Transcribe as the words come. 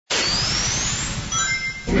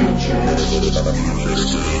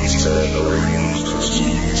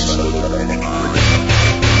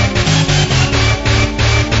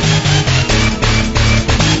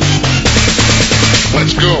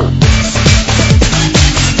Let's go.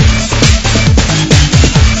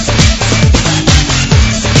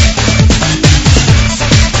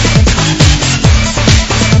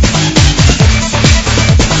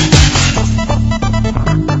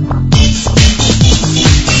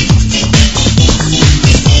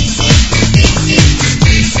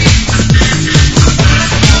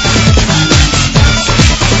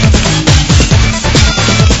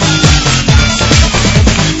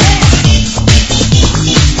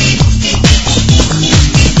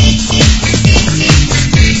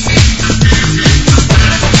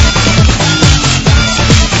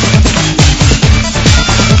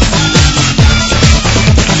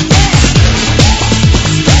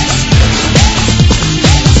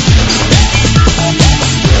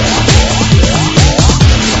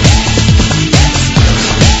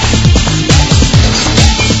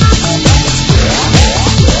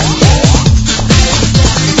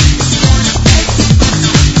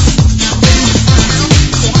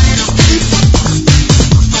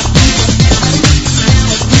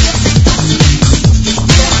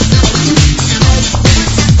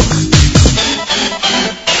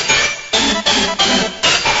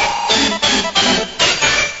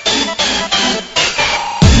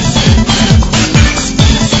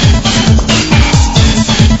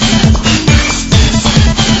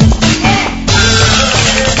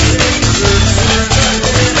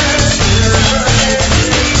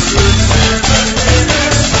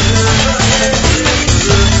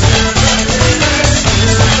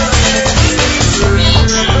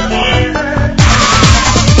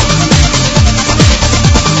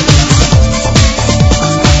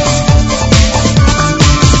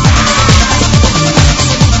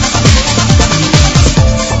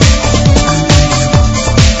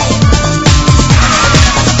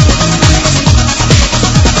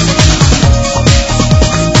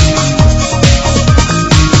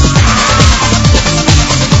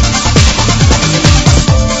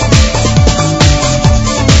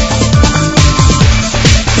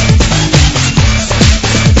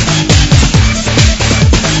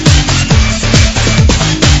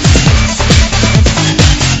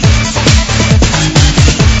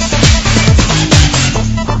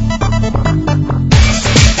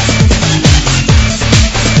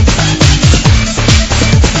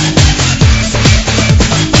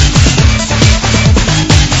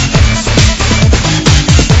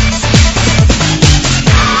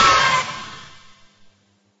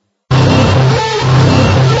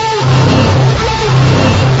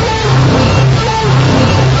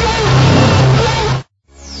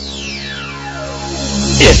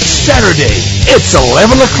 Saturday, it's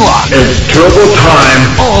 11 o'clock. It's Turbo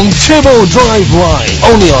time on Turbo Drive Live,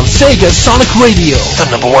 only on Sega Sonic Radio, the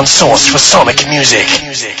number one source for Sonic music.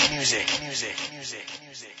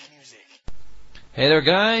 Hey there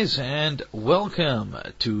guys, and welcome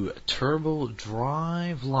to Turbo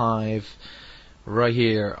Drive Live, right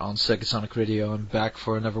here on Sega Sonic Radio. I'm back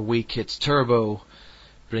for another week. It's Turbo,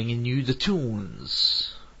 bringing you the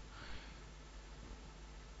tunes.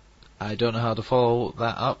 I don't know how to follow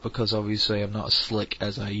that up because obviously I'm not as slick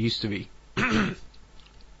as I used to be.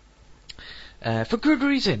 For good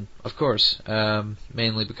reason, of course.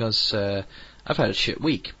 Mainly because I've had a shit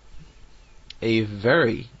week. A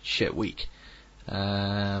very shit week.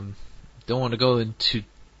 Don't want to go into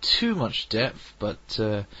too much depth,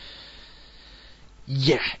 but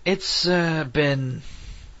yeah, it's been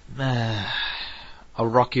a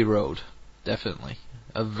rocky road, definitely.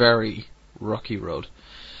 A very rocky road.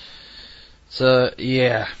 So,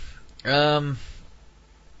 yeah,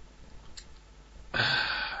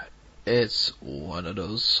 it's one of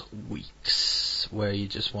those weeks where you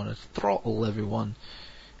just want to throttle everyone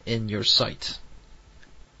in your sight,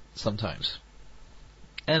 sometimes.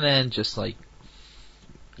 And then just like,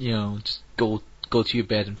 you know, just go to your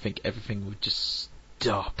bed and think everything would just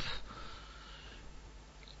stop.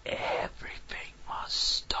 Everything must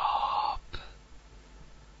stop.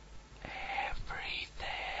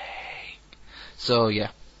 So yeah.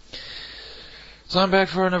 So I'm back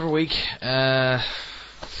for another week.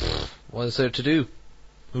 What is there to do?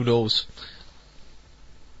 Who knows?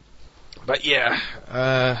 But yeah,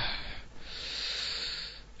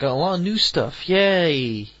 got a lot of new stuff.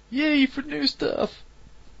 Yay! Yay for new stuff!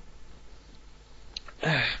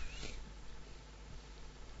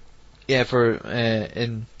 Yeah, for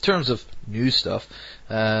in terms of new stuff,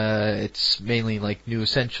 it's mainly like new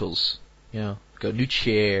essentials. You know, got a new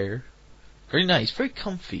chair. Very nice, very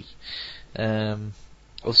comfy.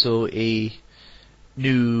 Also a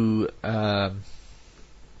new, what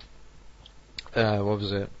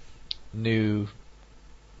was it? A new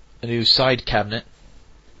side cabinet,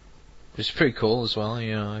 which is pretty cool as well.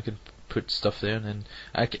 You know, I could put stuff there, and then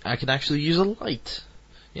I can actually use a light.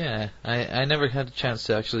 Yeah, I never had a chance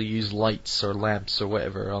to actually use lights or lamps or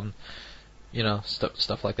whatever on, you know,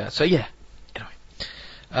 stuff like that. So yeah, anyway.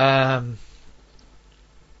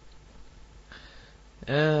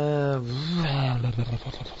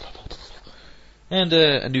 And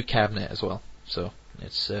a new cabinet as well. So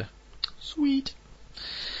it's sweet.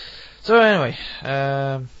 So anyway,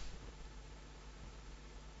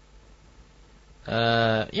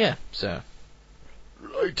 yeah. So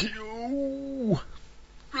right to you.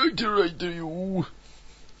 Right to you.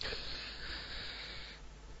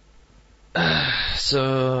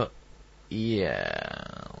 So,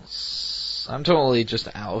 yeah, I'm totally just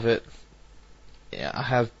out of it. Yeah, I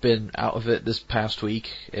have been out of it this past week.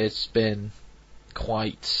 It's been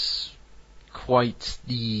quite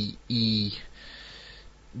the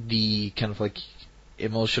kind of like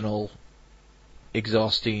emotional,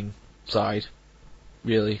 exhausting side.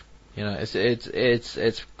 Really, you know,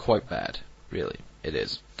 it's quite bad. Really, it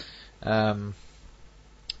is.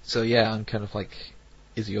 So yeah, I'm kind of like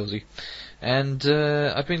izzy-ozzy. And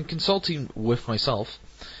I've been consulting with myself,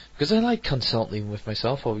 because I like consulting with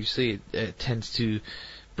myself. Obviously, it tends to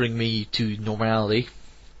bring me to normality,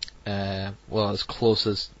 well, as close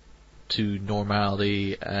as to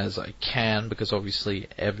normality as I can, because obviously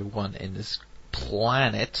everyone in this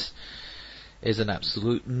planet is an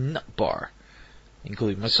absolute nutbar,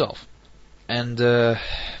 including myself. And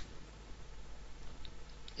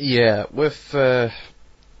yeah, with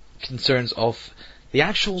concerns of the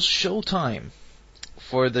actual showtime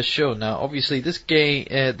for the show. Now, obviously, this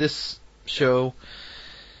show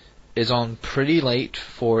is on pretty late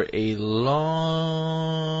for a lot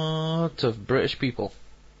of British people.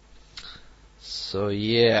 So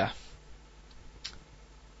yeah.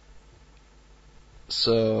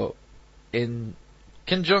 So, in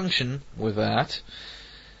conjunction with that,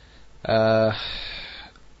 and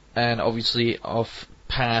obviously of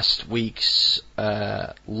past week's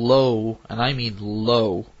low, and I mean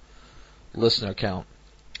low, listener count,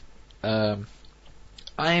 I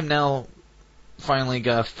am now finally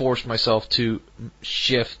gonna force myself to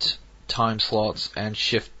shift time slots and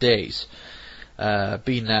shift days,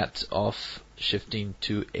 being that of shifting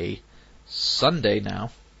to a Sunday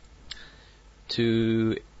now,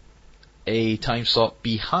 to a time slot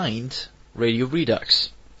behind Radio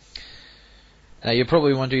Redux. Now you're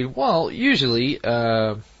probably wondering, well, usually,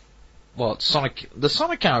 the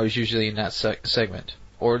Sonic Hour is usually in that segment,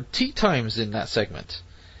 or Tea Time's in that segment.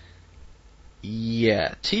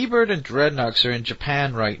 Yeah, T-Bird and Dreadnoks are in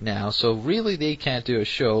Japan right now, so really they can't do a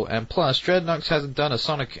show, and plus, Dreadnoks hasn't done a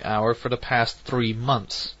Sonic Hour for the past 3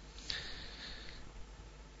 months.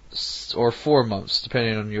 Or 4 months,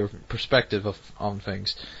 depending on your perspective on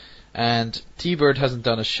things. And T-Bird hasn't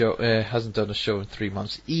done a show in 3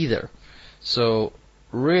 months either. So,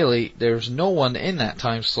 really, there's no one in that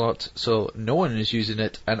time slot, so no one is using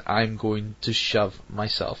it, and I'm going to shove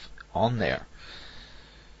myself on there.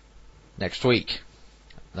 Next week.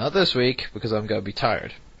 Not this week, because I'm going to be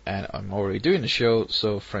tired. And I'm already doing the show,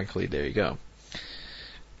 so frankly, there you go.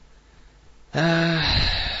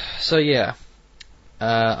 So yeah.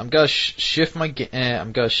 I'm going to shift my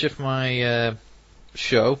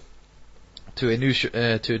show to a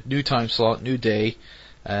new time slot, new day,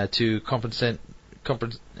 to comprehend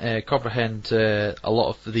a lot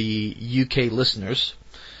of the UK listeners,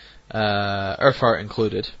 Earthheart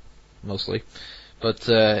included, mostly. But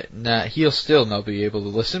nah, he'll still not be able to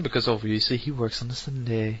listen because obviously he works on a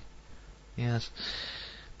Sunday. Yes.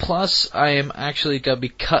 Plus, I am actually going to be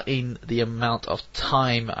cutting the amount of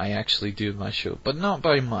time I actually do my show, but not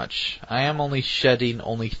by much. I am only shedding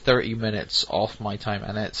 30 minutes off my time,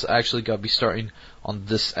 and it's actually going to be starting on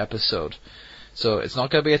this episode. So it's not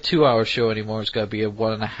going to be a 2-hour show anymore. It's going to be a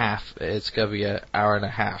 1.5. It's going to be an hour and a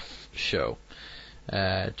half show.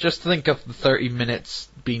 Just think of the 30 minutes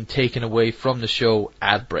being taken away from the show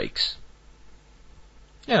ad breaks.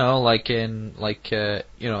 You know, in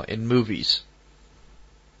movies.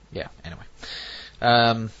 Yeah, anyway.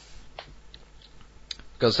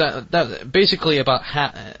 Because that basically about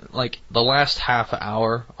the last half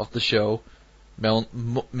hour of the show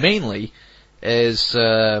mainly is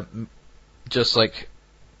just like,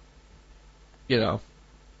 you know,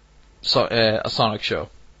 a Sonic show.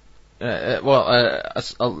 A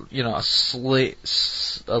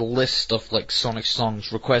list of like Sonic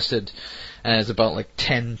songs requested, and it's about like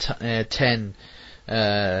 10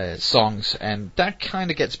 songs, and that kind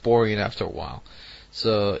of gets boring after a while.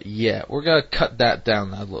 So yeah, we're gonna cut that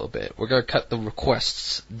down a little bit. We're gonna cut the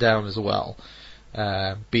requests down as well,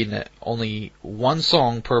 being that only one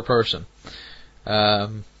song per person.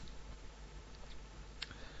 So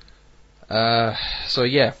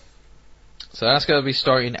yeah, so that's gonna be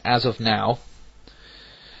starting as of now.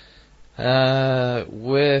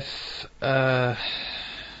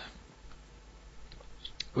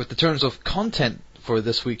 With the terms of content for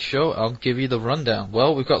this week's show, I'll give you the rundown.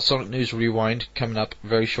 Well, we've got Sonic News Rewind coming up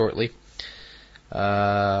very shortly.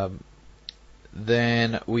 Then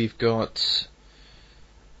we've got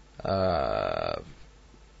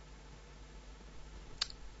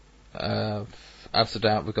after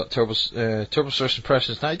that we've got Turbo Source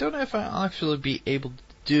Impressions. Now I don't know if I'll actually be able to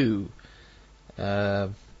do a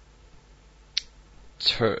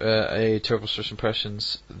Turbo Source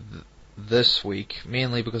Impressions this week,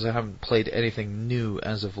 mainly because I haven't played anything new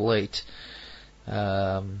as of late,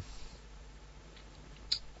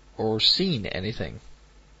 or seen anything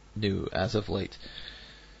new as of late.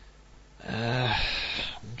 I'm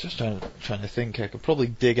just trying to think. I could probably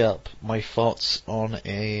dig up my thoughts on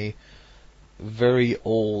a very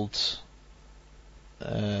old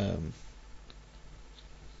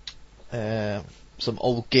some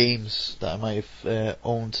old games that I might have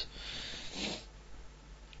owned.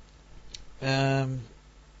 Oh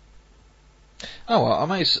well, I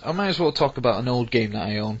might as well talk about an old game that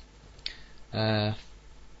I own.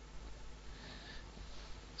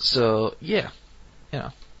 So yeah,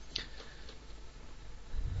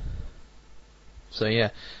 So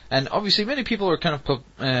yeah, and obviously many people are kind of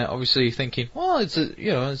obviously thinking, well, it's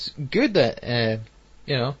good that a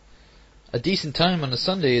decent time on a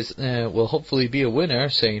Sunday is will hopefully be a winner,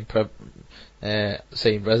 saying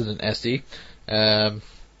Resident SD.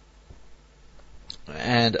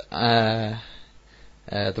 And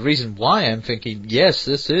the reason why I'm thinking, yes,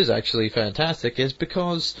 this is actually fantastic, is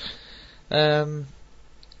because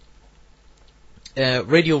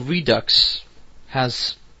Radio Redux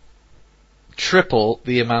has triple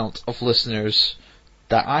the amount of listeners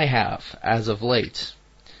that I have as of late.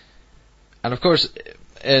 And of course,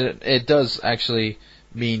 it does actually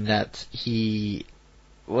mean that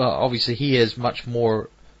obviously he is much more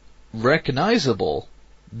recognizable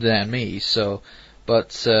than me, so,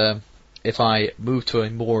 but if I move to a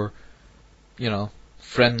more,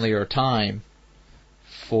 friendlier time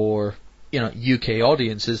for, UK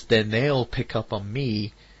audiences, then they'll pick up on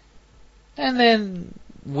me, and then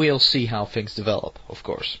we'll see how things develop, of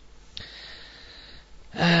course.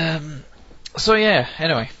 So yeah,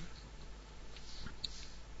 anyway.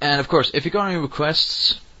 And of course, if you got any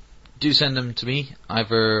requests, do send them to me,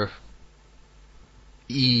 either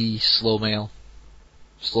slow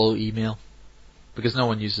email, because no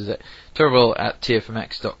one uses it,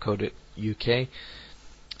 turbo@tfmx.co.uk,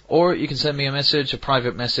 or you can send me a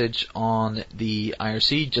private message on the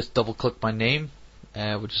IRC, just double click my name,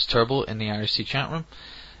 which is Turbo, in the IRC chat room,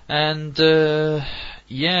 and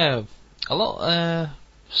yeah, a lot,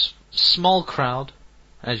 small crowd,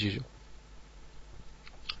 as usual,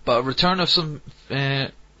 but a return of some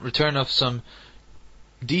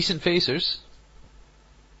decent facers,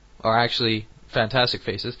 or actually fantastic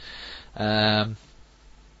faces.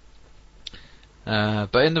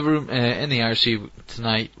 But in the room, in the IRC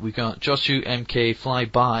tonight, we got Joshua MK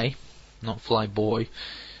Flyby, not Flyboy,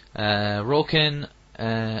 Rolkin,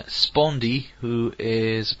 Spondy, who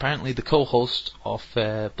is apparently the co-host of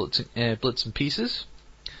Blitz and Pieces,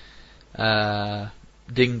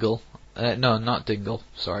 Dingle, no, not Dingle,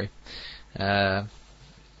 sorry,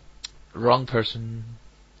 wrong person,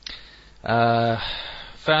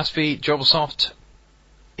 Fast Feet, Jobbersoft,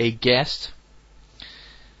 a guest,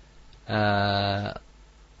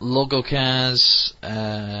 Logocaz,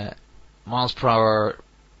 Miles per Hour.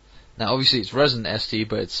 Now, obviously, it's Resident SD,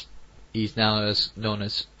 but he's now known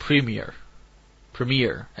as Premier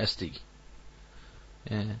SD.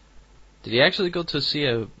 Did he actually go to see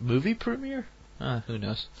a movie premiere? Who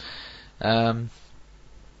knows?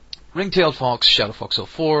 Ringtailed Fox, Shadow Fox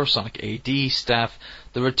 04, Sonic AD, Staff,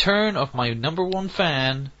 the return of my number one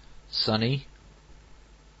fan, Sunny.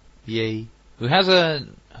 Yay. Who has a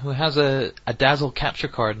Dazzle capture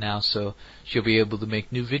card now, so she'll be able to make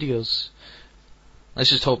new videos. Let's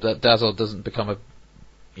just hope that Dazzle doesn't become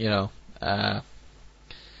the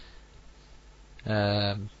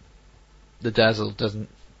Dazzle doesn't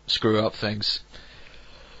screw up things.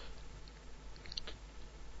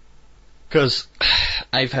 Because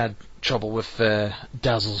I've had trouble with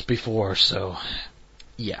Dazzles before, so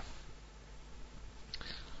yeah.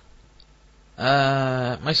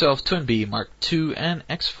 Myself, Twin B, Mark II, and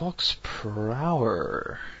Xfox per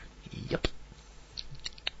hour. Yep.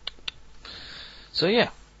 So yeah.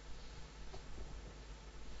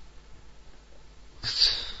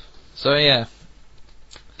 So yeah.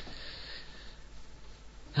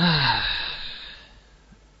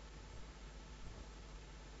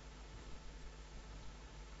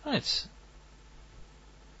 Right.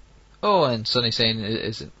 Oh, and Sonny saying it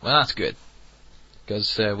isn't. Well, that's good.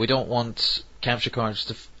 Because we don't want capture cards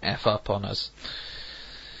to F up on us.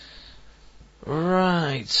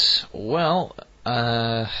 Right. Well,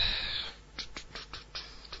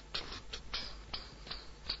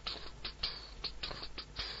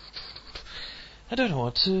 I don't know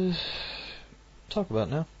what to talk about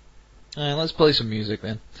now. Let's play some music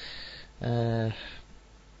then.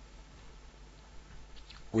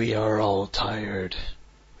 We are all tired.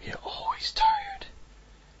 We are always tired.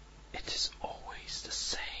 It is always the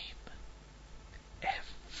same.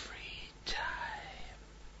 Every time.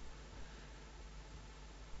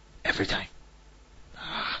 Every time.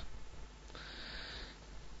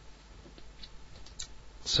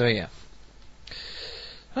 So yeah.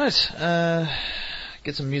 Right,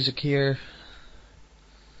 get some music here.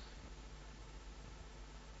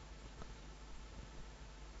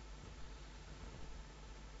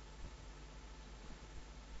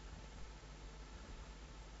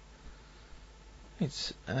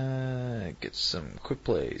 Let's get some quick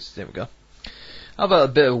plays. There we go. How about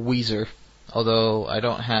a bit of Weezer? Although I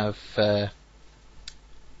don't have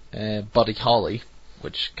Buddy Holly,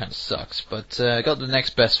 which kind of sucks. But I got the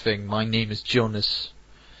next best thing. My Name is Jonas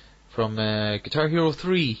from Guitar Hero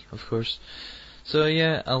 3, of course. So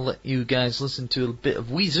yeah, I'll let you guys listen to a bit of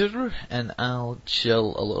Weezer, and I'll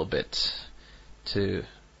chill a little bit to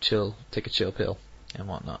chill, take a chill pill and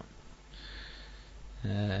whatnot.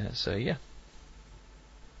 So yeah.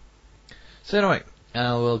 So anyway,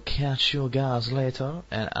 I will catch you guys later,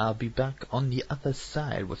 and I'll be back on the other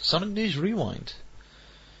side with Sonic News Rewind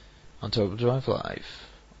on Turbo Drive Live,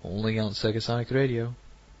 only on Sega Sonic Radio.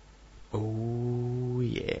 Oh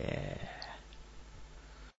yeah.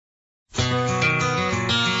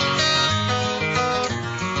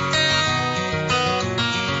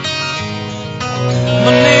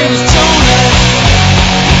 My name is Jonas.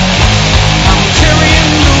 I'm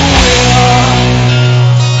carrying the wheel.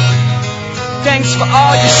 Thanks for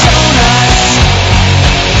all you shown us.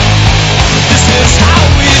 This is how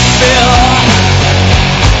we feel.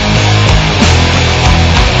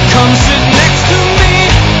 Come sit next to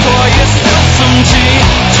me, pour yourself some tea.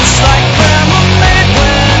 Just like Grandma made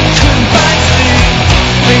when couldn't find sleep.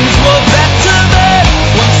 Things were better then,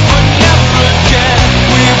 once but never again.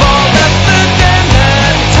 We've all left the den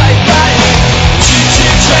that tight life.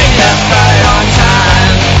 Choo-choo train left right on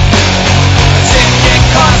time. Ticket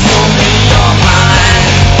cost only your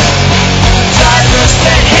mind.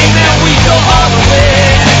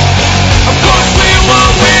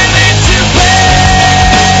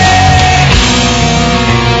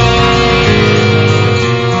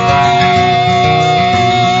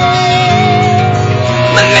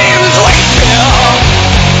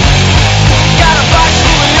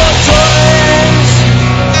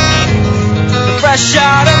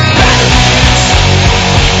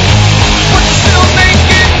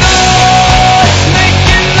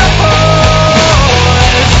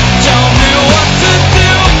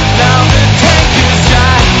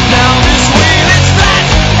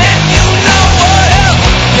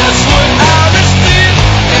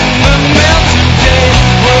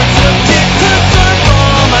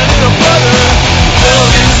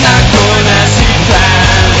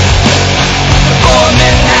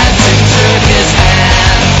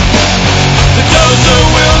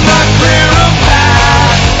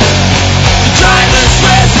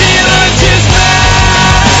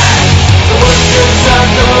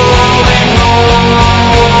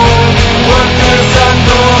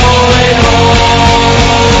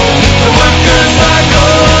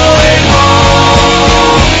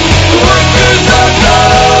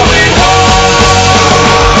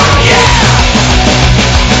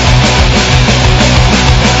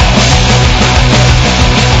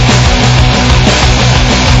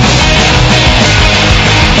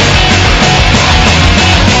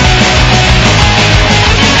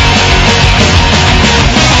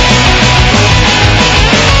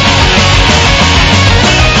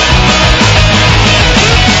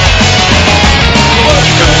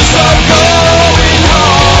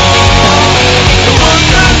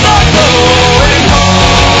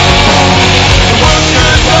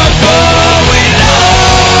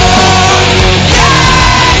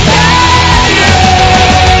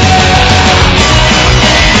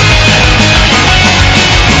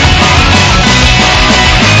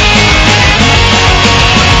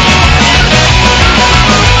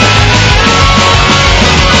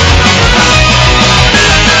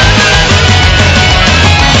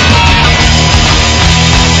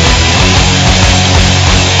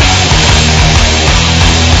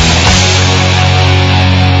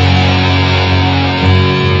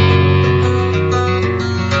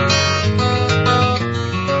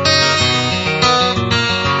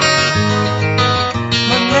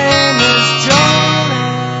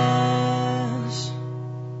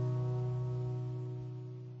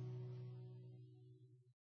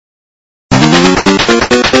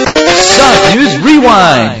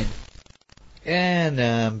 Rewind! And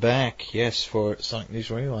I'm back, yes, for Sonic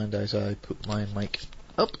News Rewind as I put my mic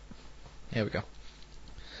up. There we go.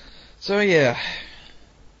 So yeah.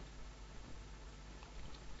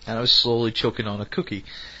 And I was slowly choking on a cookie.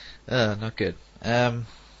 Not good.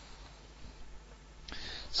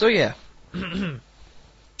 So yeah.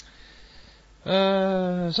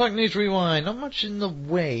 Sonic News Rewind. Not much in the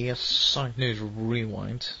way of Sonic News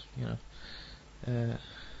Rewind, you know.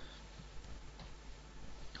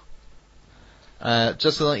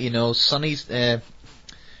 Just to let you know, Sunny's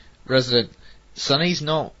resident. Sunny's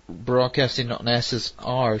not broadcasting on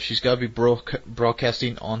SSR. She's got to be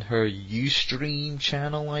broadcasting on her Ustream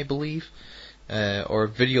channel, I believe, or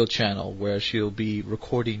video channel where she'll be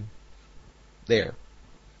recording there.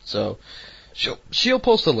 So she'll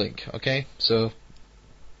post a link. Okay, so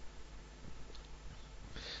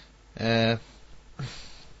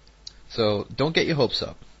so don't get your hopes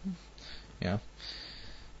up. Yeah.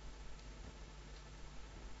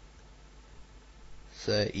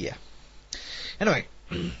 So yeah. Anyway,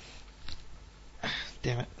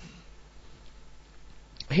 damn it.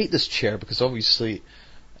 I hate this chair because obviously,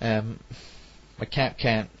 my cat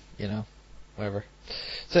can't, you know, whatever.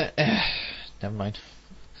 So, never mind.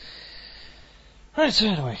 Right, so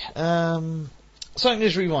anyway, Sonic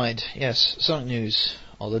News Rewind. Yes, Sonic News.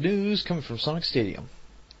 All the news coming from Sonic Stadium.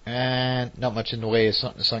 And not much in the way of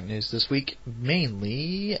Sonic News this week,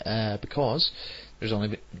 mainly, because there's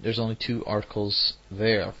only 2 articles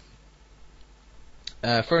there.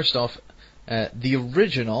 First off, the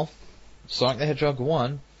original Sonic the Hedgehog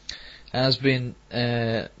 1 has been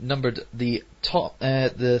numbered the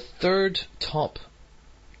 3rd top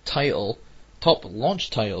launch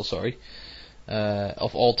title,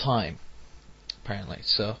 of all time, apparently.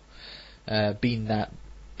 So,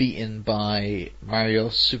 beaten by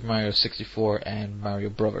Super Mario 64 and Mario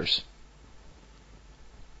Brothers.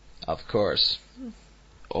 Of course.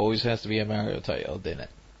 Always has to be a Mario title, didn't it?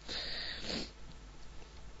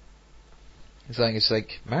 It's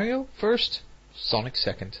like Mario first, Sonic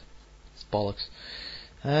second. It's bollocks.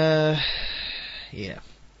 Yeah.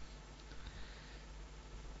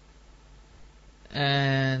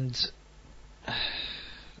 And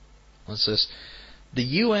what's this? The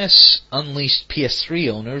US Unleashed PS3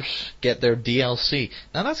 owners get their DLC.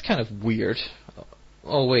 Now that's kind of weird.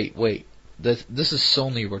 Oh wait. This is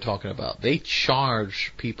Sony we're talking about. They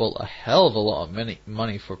charge people a hell of a lot of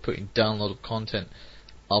money for putting downloaded content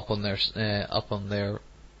up on their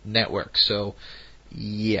network. So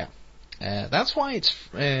yeah, that's why it's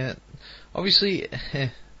obviously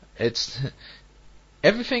it's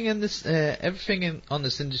everything in this on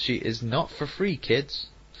this industry is not for free, kids.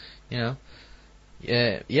 You know.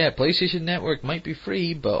 Yeah, PlayStation Network might be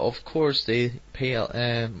free, but of course they pay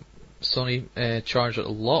Sony charge a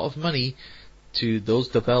lot of money to those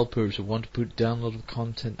developers who want to put downloaded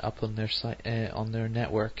content up on their site on their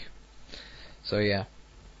network. So yeah.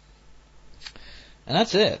 And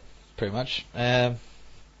that's it, pretty much.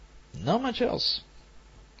 Not much else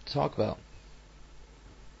to talk about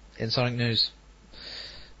in Sonic News.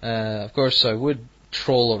 Of course, I would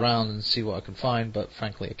troll around and see what I can find, but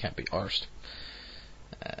frankly, I can't be arsed.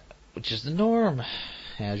 Which is the norm,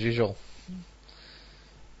 as usual.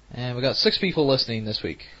 And we got 6 people listening this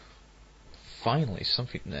week. Finally,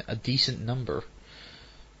 a decent number,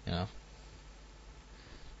 you know.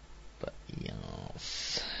 But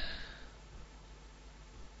yes.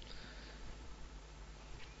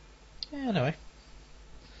 Anyway.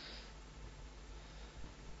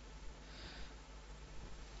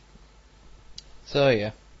 So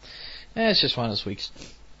yeah, it's just one of those weeks.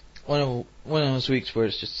 One of those weeks where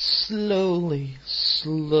it's just slow.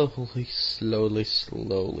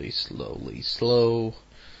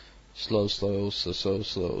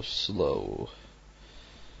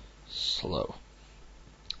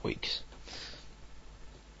 Weeks.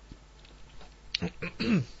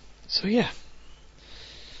 So yeah.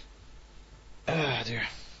 Ah, dear.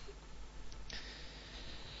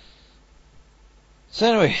 So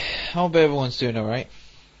anyway, I hope everyone's doing alright.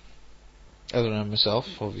 Other than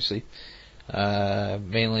myself, obviously.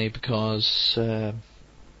 Mainly because,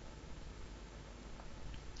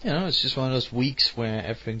 it's just one of those weeks where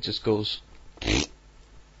everything just goes,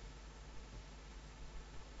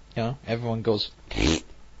 everyone goes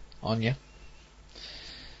on you.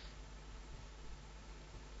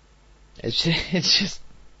 It's just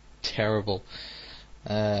terrible.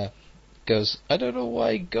 Because I don't know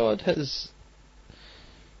why God has,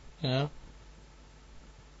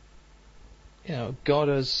 God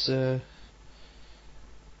has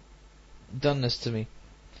done this to me.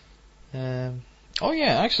 Oh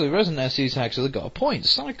yeah, actually, Resident SE's actually got a point.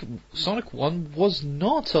 Sonic 1 was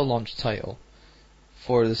not a launch title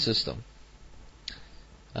for the system.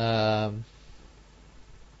 So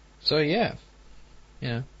yeah,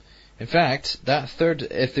 in fact, that third,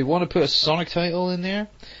 if they want to put a Sonic title in there,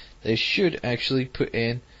 they should actually put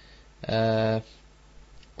in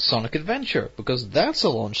Sonic Adventure, because that's a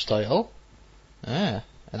launch title. And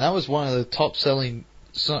that was one of the top-selling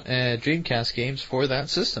Dreamcast games for that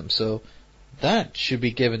system, so that should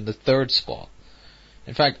be given the third spot.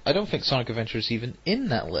 In fact, I don't think Sonic Adventure is even in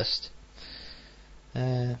that list.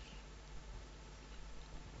 So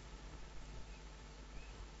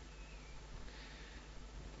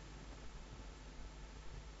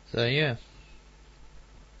yeah.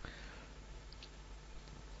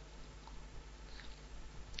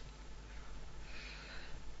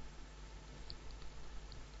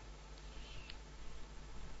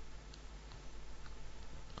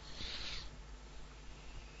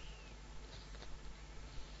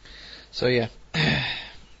 So yeah.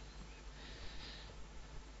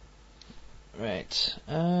 Right.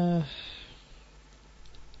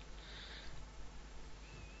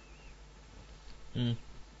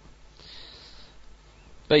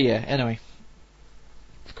 But yeah, anyway.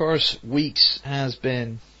 Of course, weeks have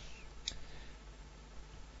been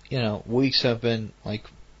like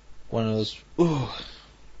one of those, ooh.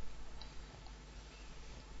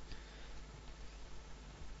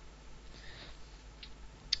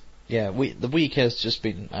 Yeah, the week has just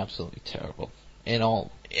been absolutely terrible. In all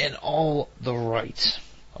the right,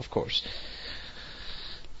 of course.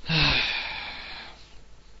 It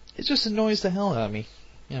just annoys the hell out of me.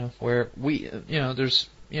 Where there's,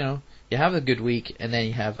 you have a good week and then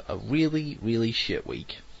you have a really, really shit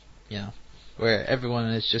week. Where everyone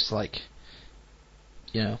is just like,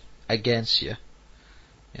 against you.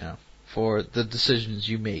 For the decisions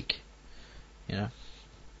you make.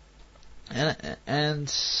 And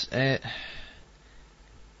it,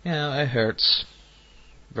 it hurts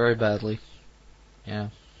very badly.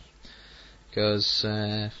 Because,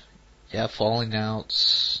 falling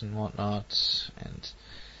out and whatnot, and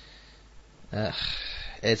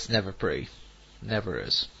it's never pretty. Never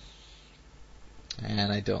is.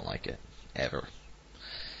 And I don't like it. Ever.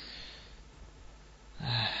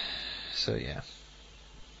 So yeah.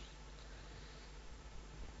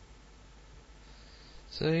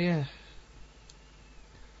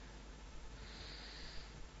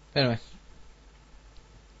 Anyway.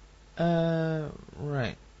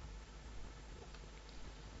 Right.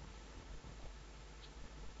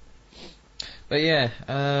 But yeah,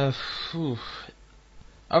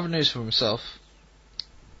 other news for myself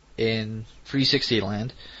in 360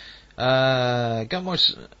 land.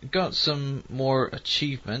 Got some more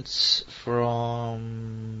achievements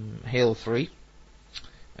from Halo 3.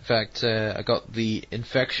 In fact, I got the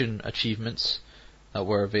infection achievements that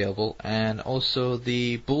were available, and also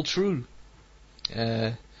the Bull True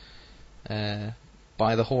by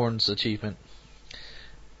the Horns achievement,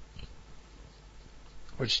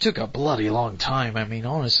 which took a bloody long time. I mean,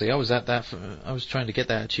 honestly, I was trying to get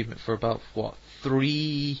that achievement for about 4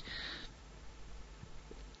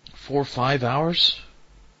 or 5 hours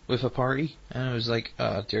with a party, and it was like,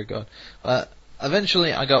 oh dear God.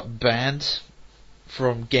 Eventually, I got banned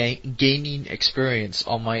from gaining experience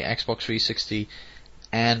on my Xbox 360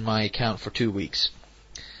 and my account for 2 weeks.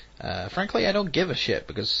 Frankly, I don't give a shit,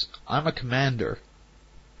 because I'm a commander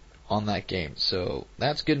on that game, so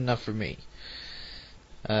that's good enough for me.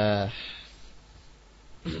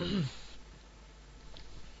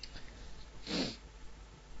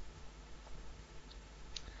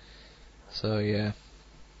 So yeah.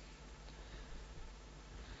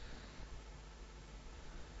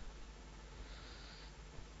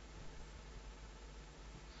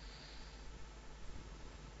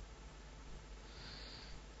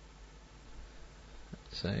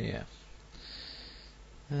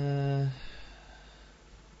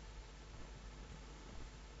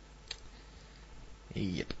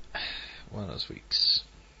 Yep. One of those weeks.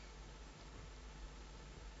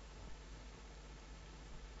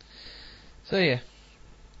 So yeah.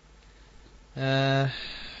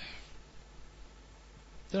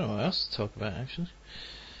 Don't know what else to talk about, actually.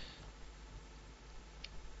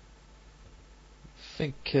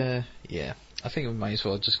 I think we might as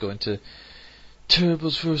well just go into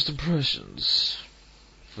Turbo's first impressions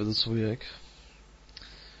for this week.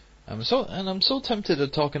 I'm so tempted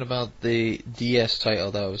at talking about the DS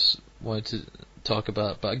title that I wanted to talk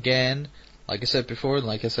about, but again, like I said before, and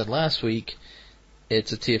like I said last week,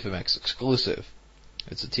 it's a TFMX exclusive.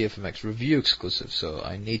 It's a TFMX review exclusive, so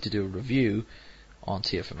I need to do a review on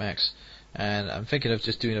TFMX. and I'm thinking of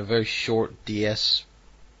just doing a very short DS,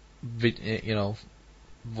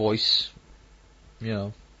 voice,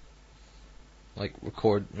 like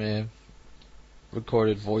recorded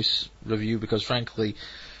voice review, because frankly,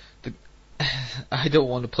 I don't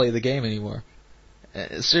want to play the game anymore.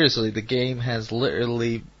 Seriously, the game has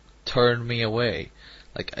literally turned me away.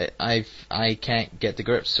 Like I can't get the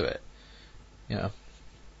grips to it.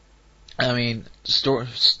 I mean,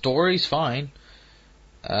 story's fine,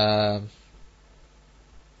 and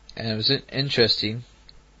it was interesting,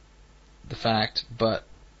 the fact, but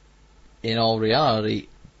in all reality,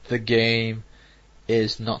 the game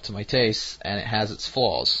is not to my taste, and it has its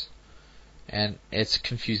flaws, and it's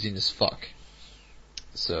confusing as fuck.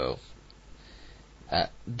 So,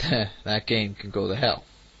 that game can go to hell,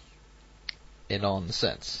 in all the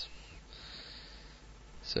sense.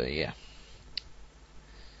 So yeah.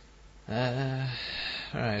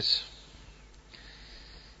 Right.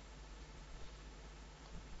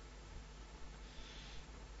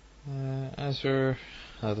 As for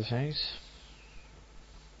other things,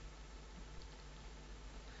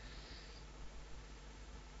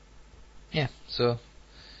 yeah, so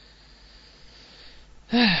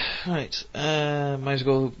right, might as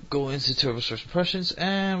well go into Turbo's first impressions,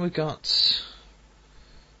 and we got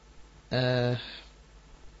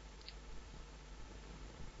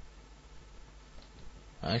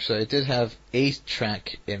actually, I did have a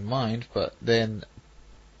track in mind, but then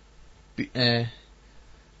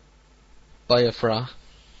Biafra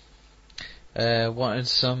wanted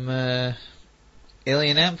some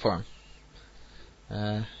Alien Ant Farm.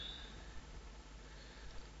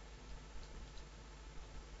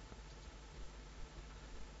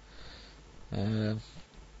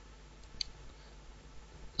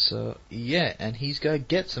 So yeah, and he's gotta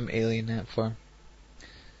get some Alien Ant Farm,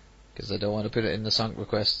 because I don't want to put it in the Sonic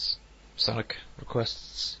requests,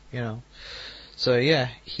 So yeah,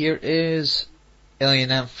 here is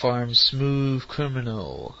Alien Ant Farm Smooth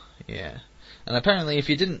Criminal. Yeah, and apparently if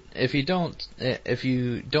you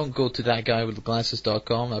don't go to that guy with the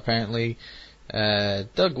glasses.com, apparently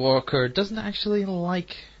Doug Walker doesn't actually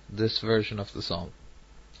like this version of the song.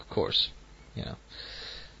 Of course,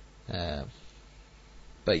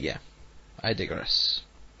 but yeah, I digress.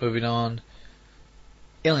 Moving on.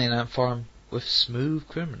 Alien Ant Farm with Smooth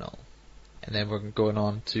Criminal. And then we're going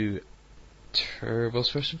on to Turbo's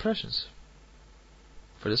first impressions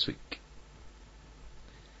for this week.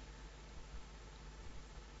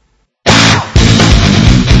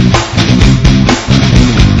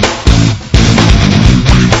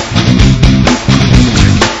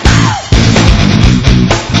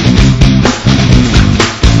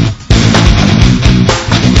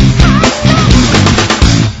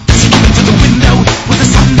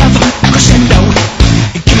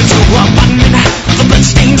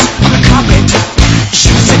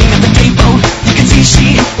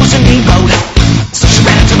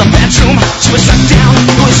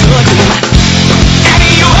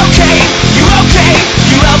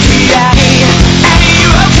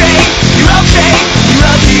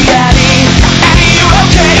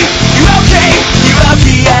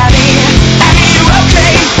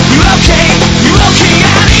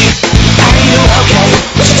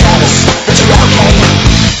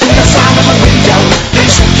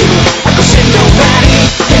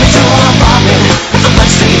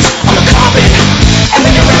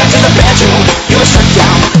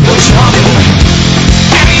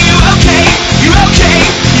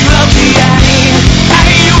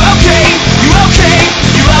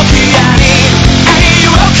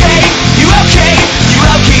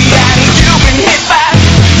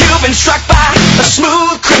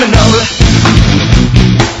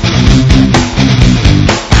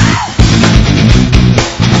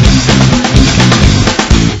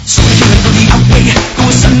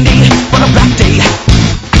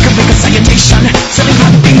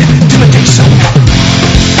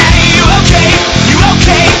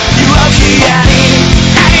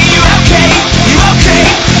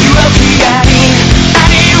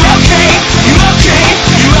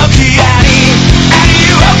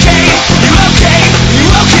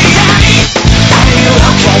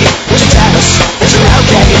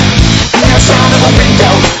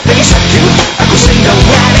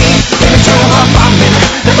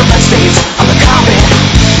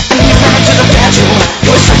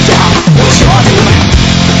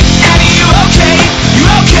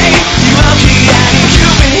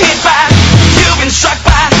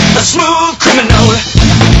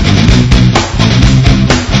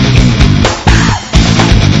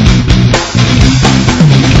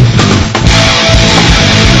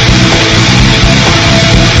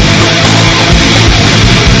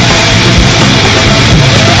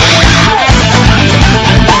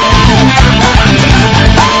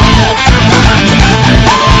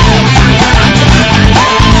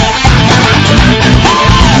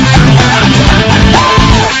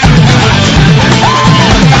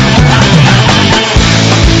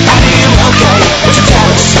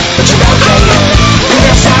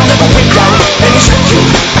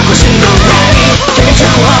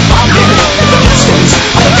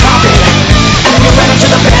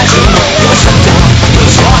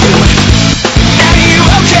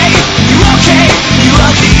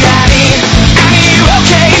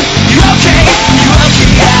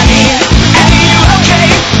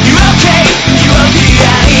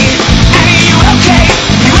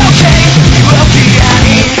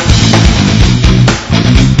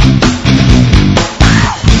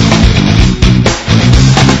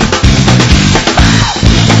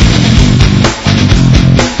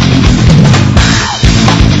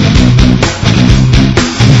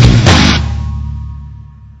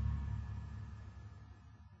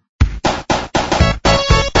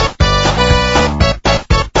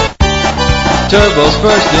 Turbo's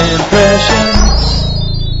First Impressions.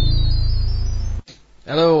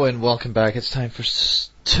 Hello and welcome back. It's time for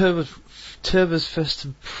Turbo's First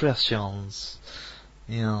Impressions.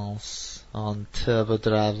 Yes, on Turbo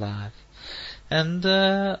Drive Live. And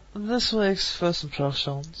this week's First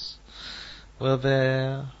Impressions will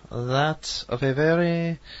be that of a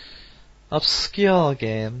very obscure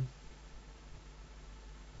game.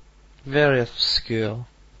 Very obscure.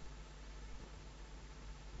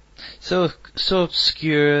 So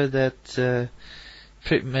obscure that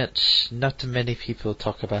pretty much not too many people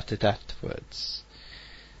talk about it afterwards.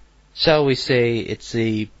 Shall we say it's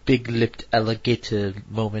a big-lipped alligator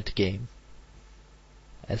moment game,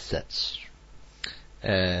 as such.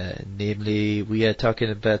 Namely, we are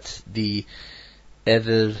talking about the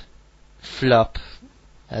ever flop,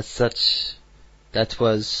 as such, that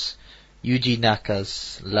was Yuji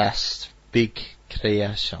Naka's last big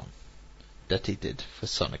creation that he did for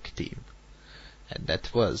Sonic Team. And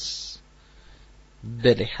that was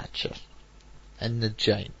Billy Hatcher and the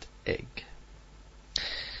Giant Egg.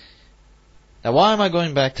 Now, why am I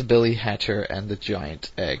going back to Billy Hatcher and the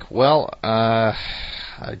Giant Egg? Well, I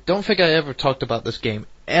don't think I ever talked about this game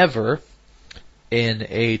ever in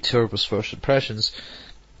a Turbo's First Impressions.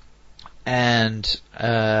 And,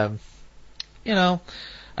 I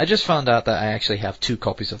just found out that I actually have 2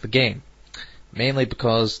 copies of the game. Mainly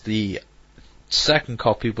because the second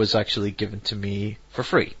copy was actually given to me for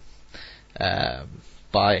free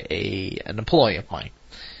by an employee of mine,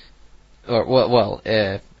 or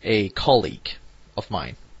a colleague of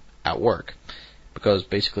mine at work, because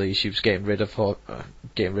basically she was getting rid of her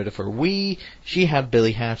Wii. She had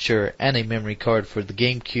Billy Hatcher and a memory card for the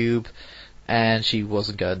GameCube, and she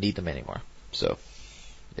wasn't gonna need them anymore. So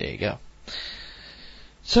there you go.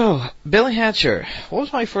 So Billy Hatcher, what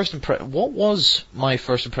was my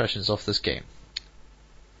first impressions of this game?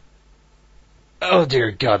 Oh dear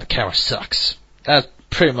God, the camera sucks. That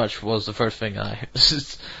pretty much was the first thing I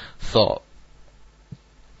thought.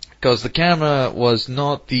 Because the camera was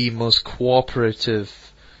not the most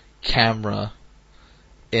cooperative camera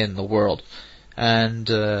in the world. And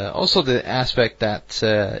also the aspect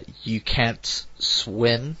that you can't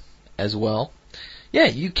swim as well. Yeah,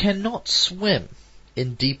 you cannot swim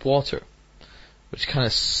in deep water. Which kind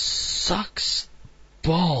of sucks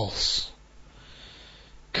balls.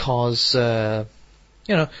 Cause, when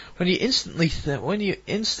you instantly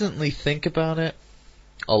think about it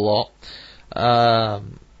a lot,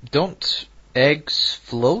 don't eggs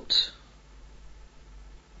float?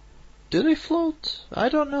 Do they float? I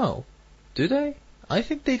don't know. Do they? I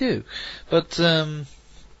think they do. But,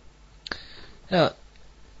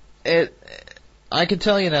 I can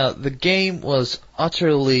tell you now, the game was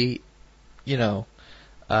utterly,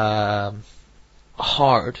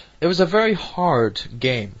 hard. It was a very hard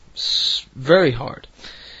game. Very hard.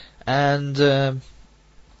 And,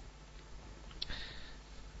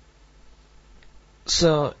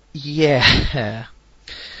 so, yeah.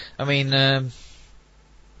 I mean,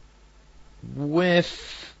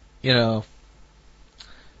 with,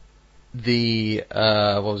 the,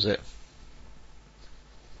 what was it?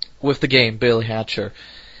 With the game, Billy Hatcher,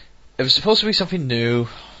 it was supposed to be something new,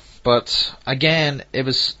 but again, it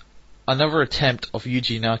was another attempt of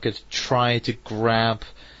Yuji Naka to try to grab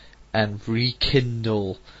and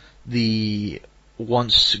rekindle the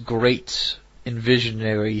once great and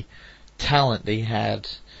visionary talent they had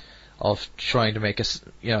of trying to make a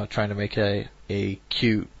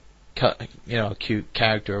cute, cute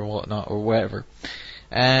character or whatnot or whatever,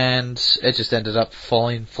 and it just ended up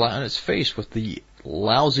falling flat on its face with the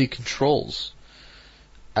lousy controls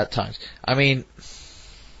at times. I mean,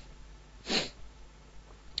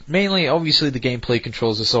 mainly, obviously, the gameplay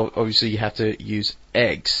controls are so obviously you have to use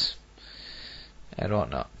eggs and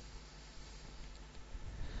whatnot.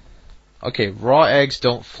 Okay, raw eggs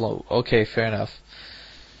don't float. Okay, fair enough.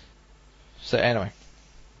 So anyway,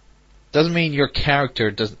 doesn't mean your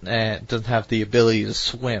character doesn't have the ability to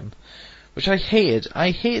swim, which I hated.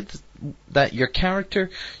 I hate that your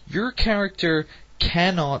character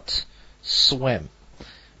cannot swim,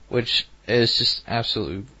 which is just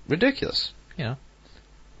absolutely ridiculous.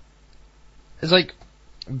 It's like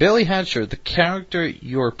Billy Hatcher, the character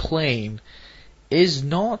you're playing, is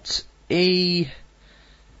not a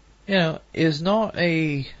he's not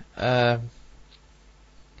a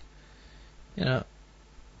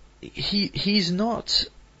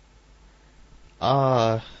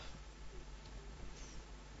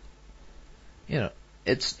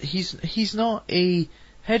a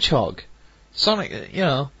hedgehog. Sonic,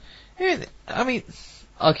 I mean,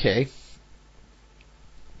 okay.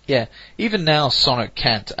 Yeah, even now Sonic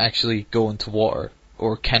can't actually go into water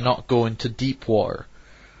or cannot go into deep water,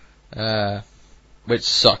 which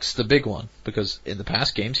sucks the big one, because in the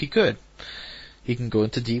past games he could. He can go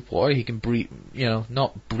into deep water, he can breathe,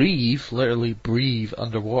 not breathe, literally breathe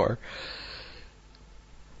underwater,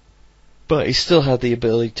 but he still had the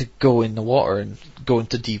ability to go in the water and go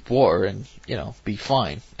into deep water and, be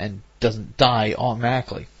fine and doesn't die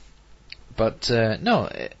automatically. But, no,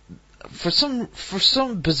 for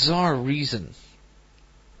some bizarre reason,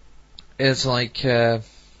 it's like,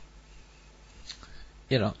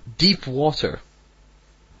 deep water.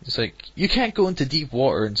 It's like, you can't go into deep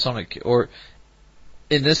water in Sonic, or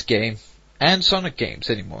in this game, and Sonic games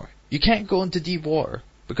anymore. You can't go into deep water,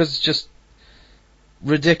 because it's just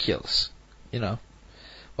ridiculous,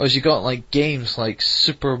 Whereas you got like games like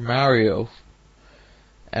Super Mario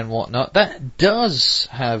and whatnot, that does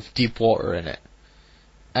have deep water in it.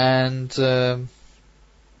 And,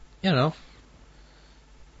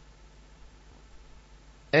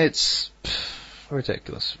 it's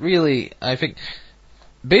ridiculous. Really, I think,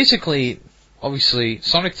 basically, obviously,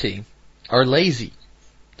 Sonic Team are lazy.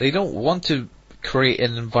 They don't want to create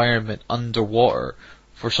an environment underwater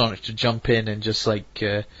for Sonic to jump in and just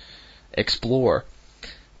explore.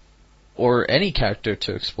 Or any character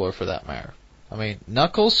to explore for that matter. I mean,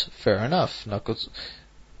 Knuckles, fair enough. Knuckles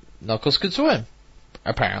could swim.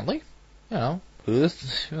 Apparently. Of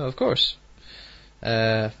course.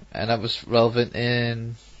 And that was relevant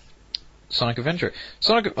in Sonic Adventure.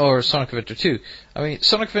 Sonic Adventure 2. I mean,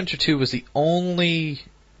 Sonic Adventure 2 was the only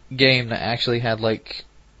game that actually had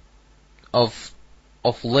of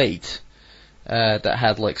late, that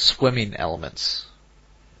had swimming elements.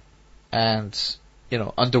 And,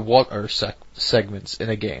 underwater segments in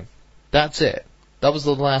a game. That's it. That was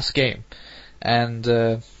the last game. And,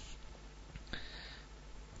 it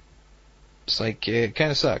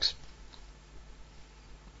kinda sucks.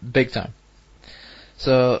 Big time.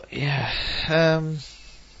 So, yeah, I'm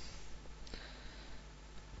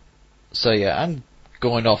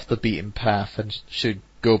going off the beaten path and should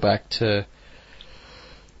go back to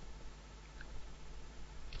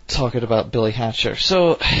talking about Billy Hatcher.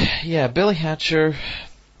 So, yeah, Billy Hatcher,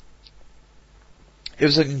 it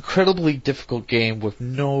was an incredibly difficult game with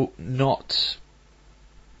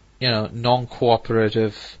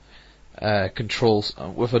non-cooperative controls,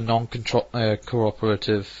 with a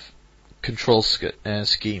non-cooperative control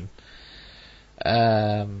scheme.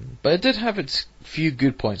 But it did have its few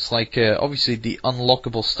good points, obviously the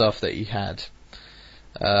unlockable stuff that you had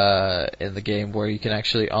in the game, where you can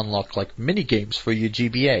actually unlock mini games for your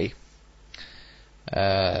GBA,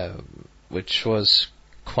 which was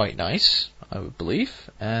quite nice, I would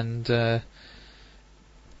believe, and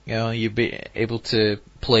you'd be able to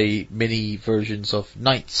play mini versions of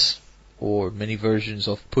Knights or mini versions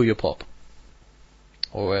of Puyo Pop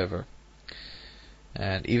or whatever,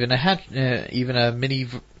 and even a mini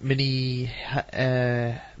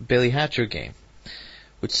Billy Hatcher game,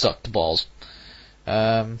 which sucked balls.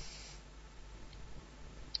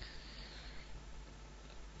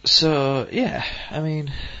 So, yeah, I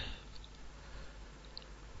mean,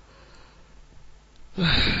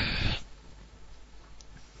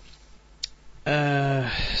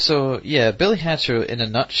 Billy Hatcher in a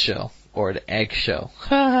nutshell, or an eggshell.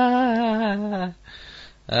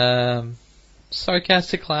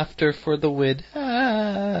 Sarcastic laughter for the win.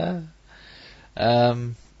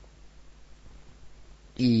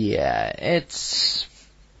 Yeah, it's,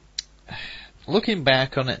 looking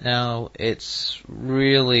back on it now, it's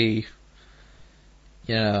really,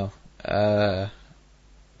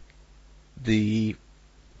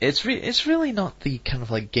 it's really not the kind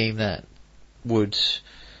of game that would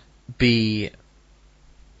be,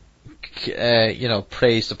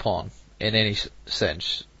 praised upon in any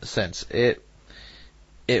sense.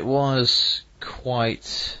 It was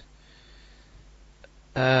quite,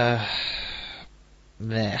 meh.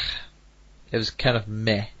 It was kind of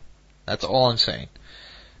meh. That's all I'm saying.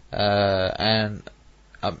 And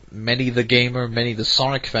many the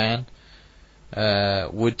Sonic fan,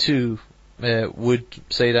 would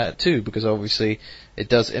say that too, because obviously it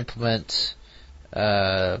does implement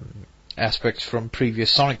aspects from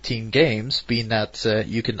previous Sonic Team games, being that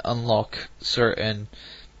you can unlock certain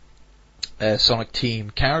Sonic Team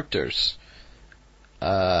characters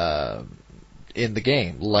in the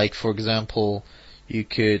game. Like, for example, you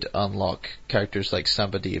could unlock characters like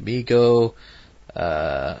Samba de Amigo,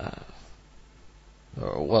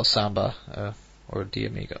 Samba, or de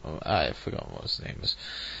Amigo. I forgot what his name is.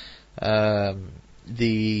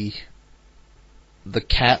 The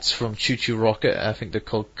cats from Choo Choo Rocket, I think they're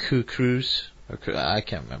called Coo-Croos, I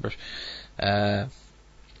can't remember. And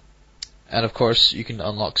of course, you can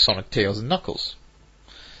unlock Sonic, Tails, and Knuckles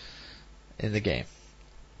in the game.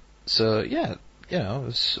 So yeah, you know, it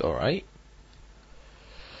was alright.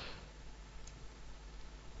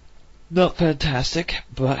 Not fantastic,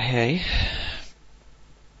 but hey.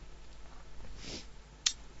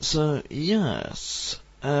 So yes,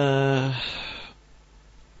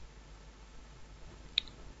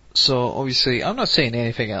 so obviously I'm not saying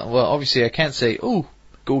anything else. Well, obviously I can't say, "Ooh,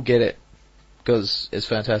 go get it," because it's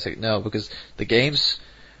fantastic. No, because the game's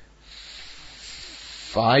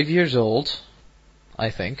 5 years old, I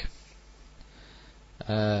think.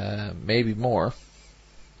 Maybe more.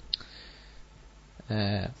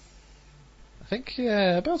 I think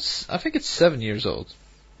I think it's 7 years old.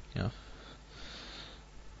 You know.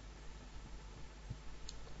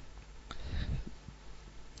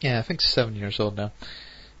 Yeah, I think 7 years old now.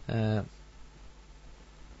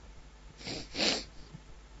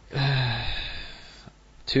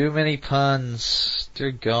 Too many puns.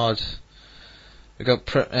 Dear God. We got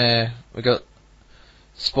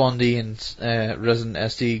Spondy and Resident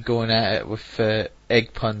SD going at it with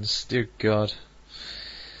egg puns. Dear God.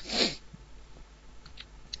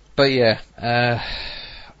 But yeah,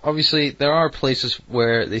 obviously there are places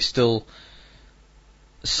where they still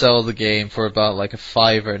sell the game for about like a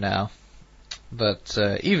 $5 now. But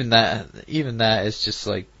even that is just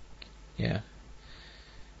like, yeah.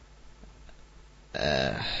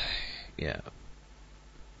 Yeah.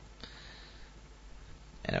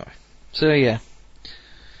 Anyway, so yeah.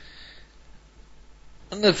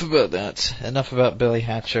 Enough about that. Enough about Billy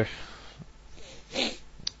Hatcher. Kind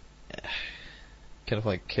of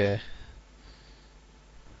like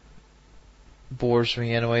bores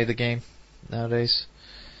me anyway, the game nowadays.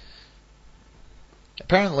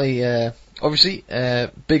 Apparently, obviously,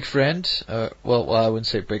 big friend. Well, I wouldn't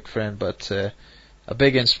say big friend, but a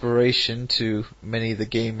big inspiration to many of the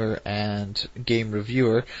gamer and game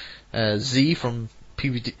reviewer. Z from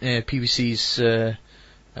PBC's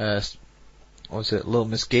what was it, Little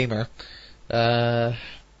Miss Gamer, at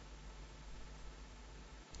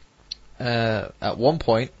one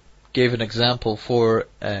point gave an example for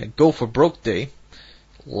Go for Broke Day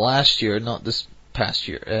last year, not this past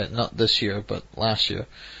year, not this year, but last year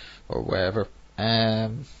or wherever,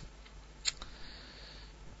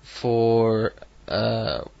 for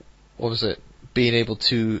what was it, being able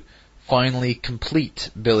to finally complete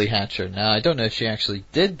Billy Hatcher. Now I don't know if she actually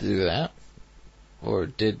did do that or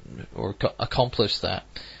accomplish that,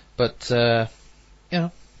 but you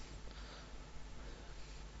know.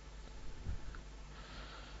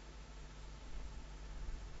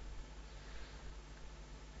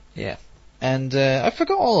 Yeah. And I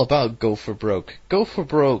forgot all about Go for Broke. Go for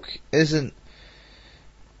Broke isn't...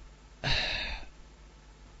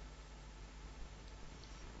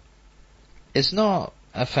 It's not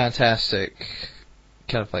a fantastic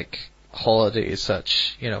kind of like holiday as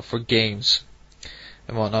such, you know, for games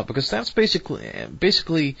and whatnot, because that's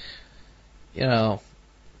basically, you know,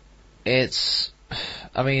 it's...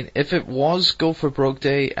 I mean, if it was Go for Broke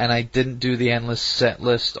Day and I didn't do the endless set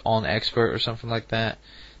list on Expert or something like that,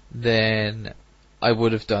 then I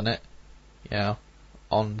would have done it, you know,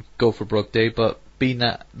 on Go for Broke Day, but being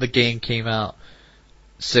that the game came out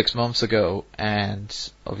 6 months ago,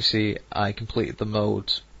 and obviously I completed the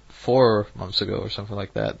mode 4 months ago or something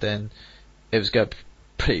like that, then it was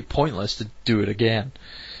pretty pointless to do it again.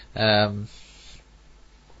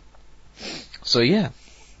 So yeah.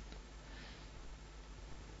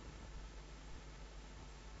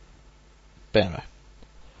 But anyway.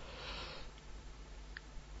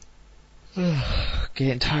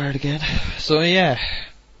 Getting tired again. So yeah.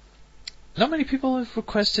 Not many people have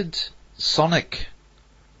requested Sonic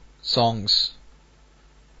songs.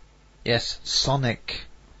 Yes, Sonic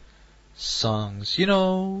songs. You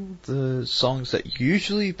know, the songs that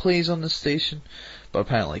usually plays on the station, but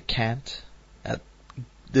apparently can't at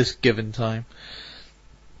this given time.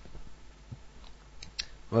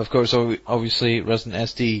 Well, of course, obviously, Resident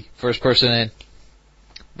SD, first person in,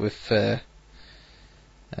 with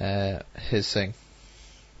his thing.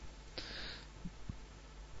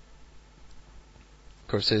 Of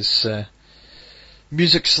course, his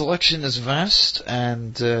music selection is vast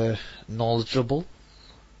and knowledgeable,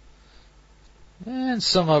 and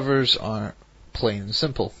some others are plain and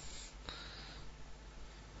simple.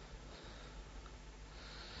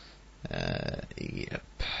 Yep.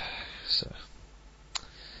 So.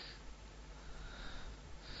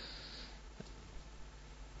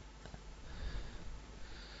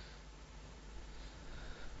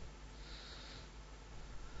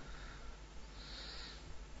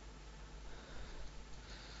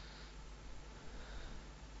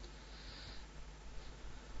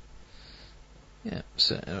 Yeah,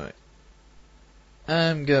 so anyway.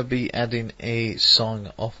 I'm gonna be adding a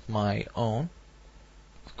song of my own,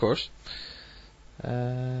 of course.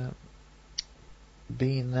 Being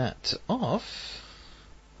that off,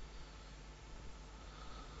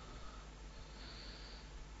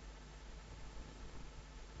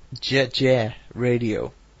 Jet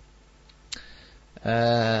Radio.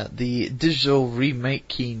 The digital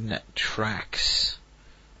remaking tracks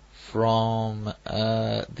from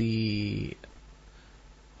the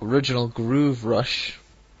original Groove Rush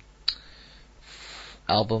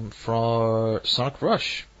album for Sonic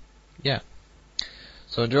Rush. Yeah.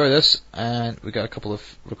 So enjoy this, and we got a couple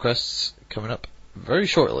of requests coming up very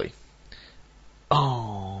shortly.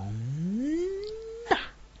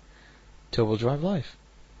 Turbo Drive Live.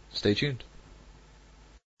 Stay tuned.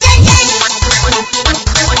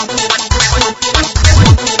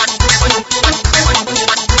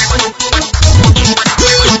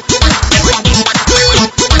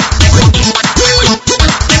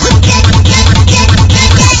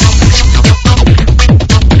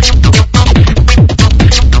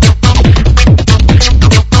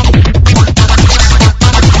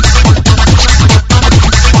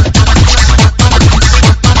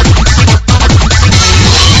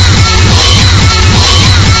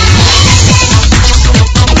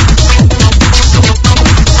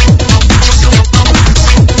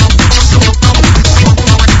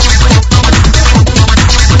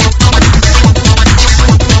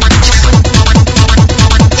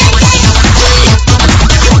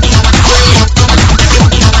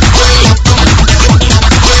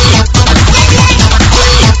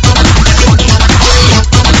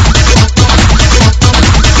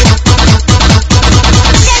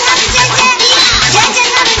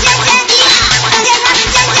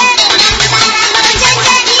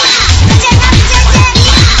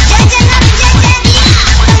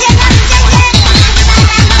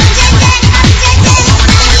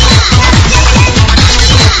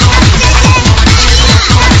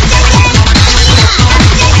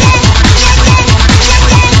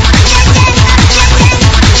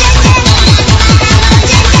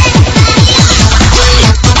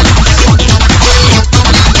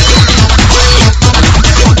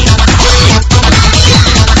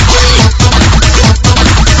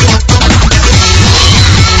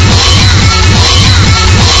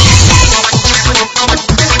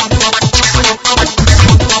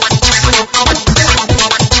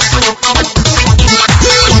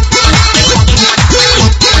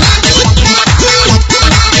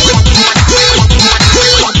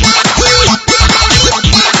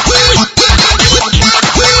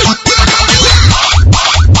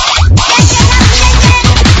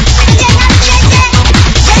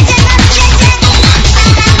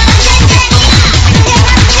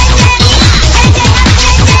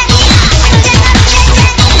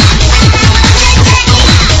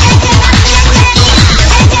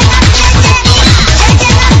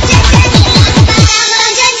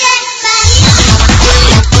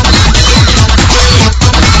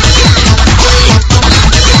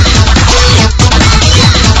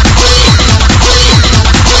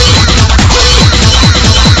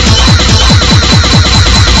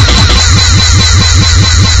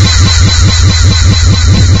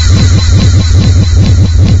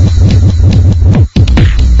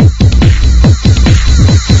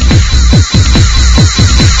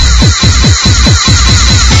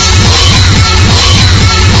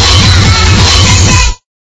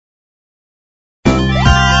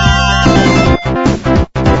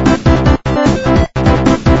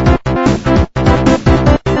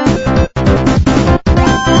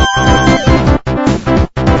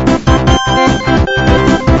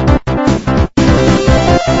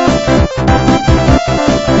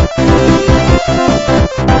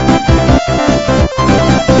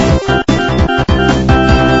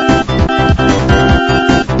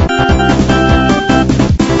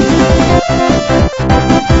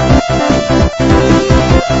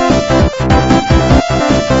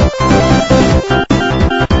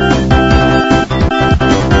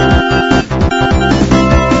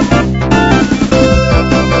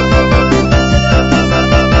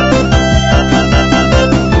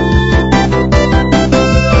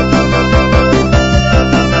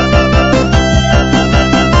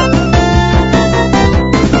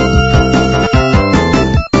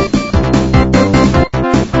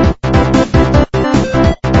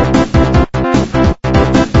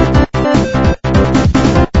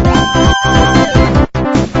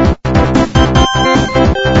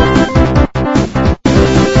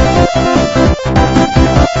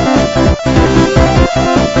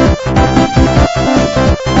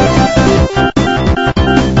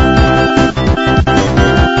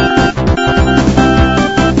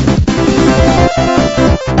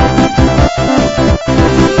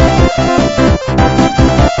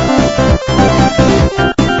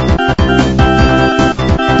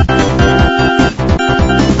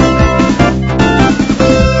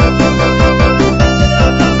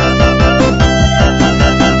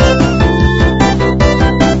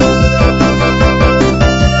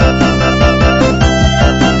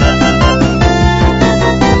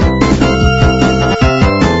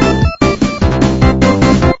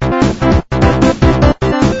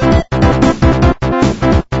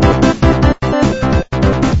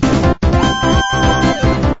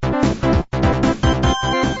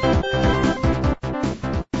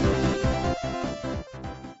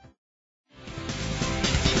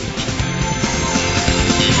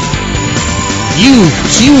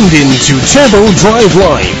 tuned in to Turbo Drive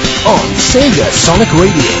Live on Sega Sonic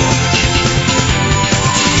Radio.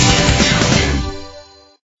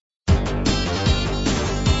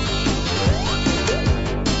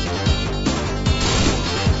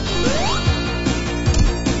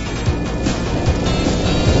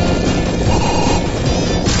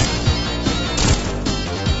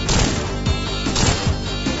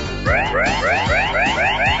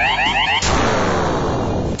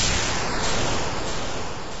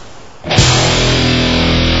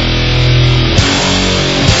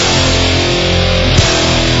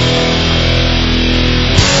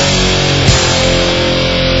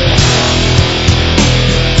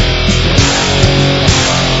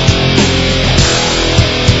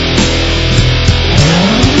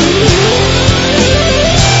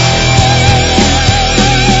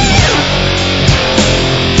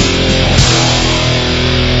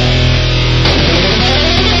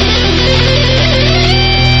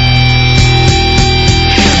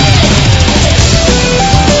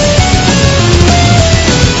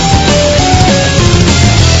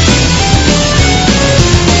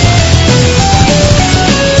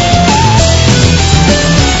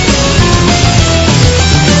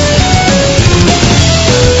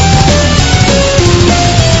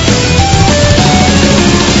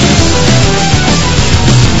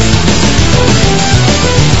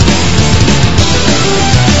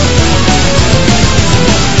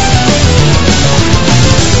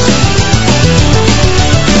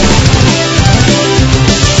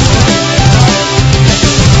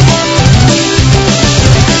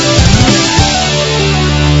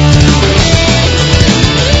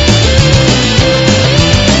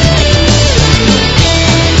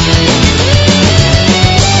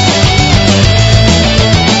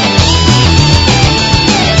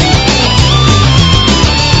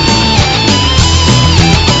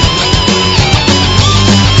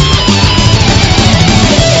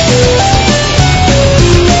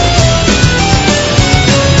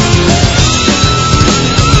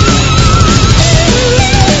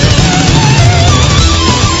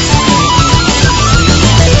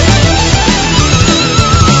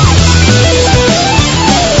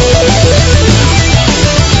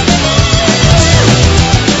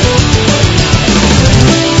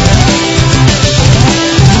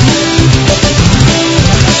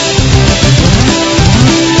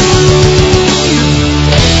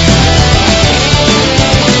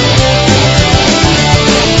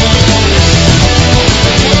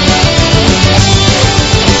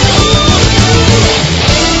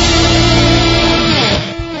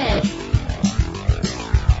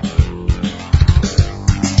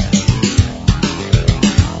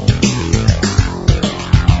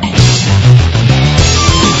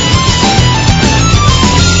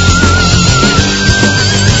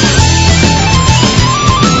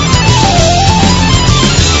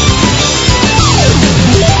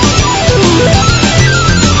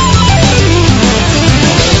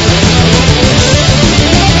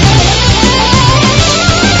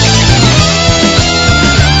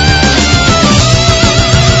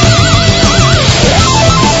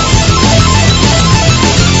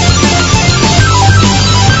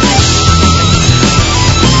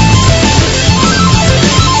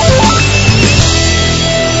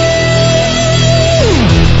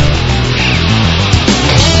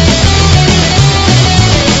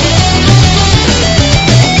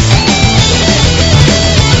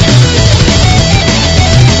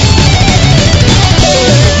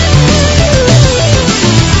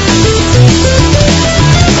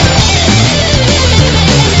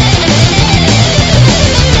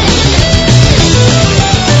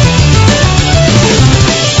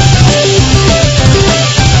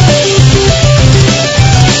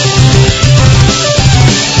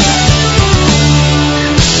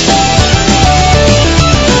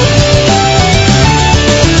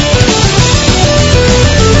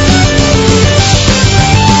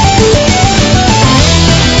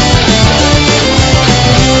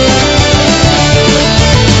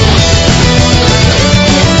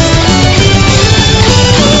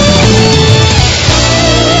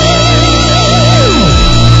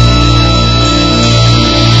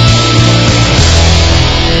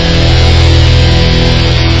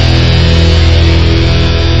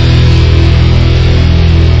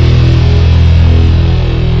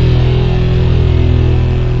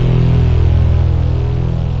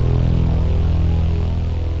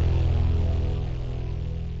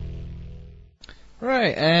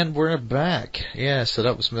 Right, and we're back. Yeah, so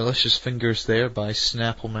that was Malicious Fingers there by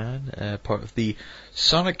Snappleman, part of the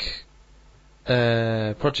Sonic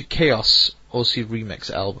Project Chaos OC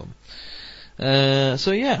Remix album.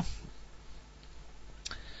 So yeah.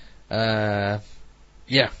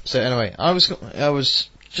 Yeah. So anyway, I was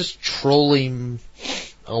just trolling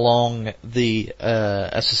along the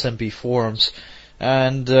SSMB forums,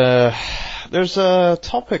 and there's a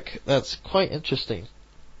topic that's quite interesting.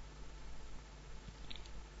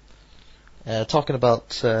 Talking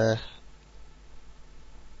about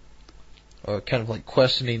or kind of like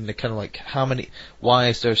questioning the kind of like why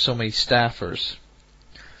is there so many staffers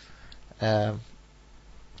on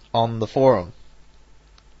the forum,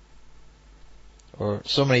 or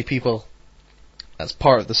so many people as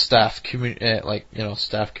part of the staff community,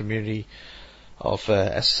 staff community of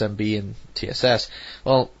SSMB and TSS.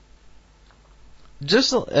 Well,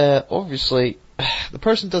 just obviously, the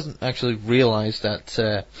person doesn't actually realize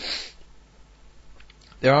that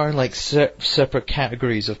there are like separate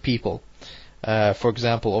categories of people. For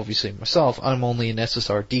example, obviously myself, I'm only an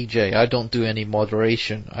SSR DJ. I don't do any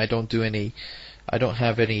moderation. I don't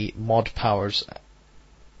have any mod powers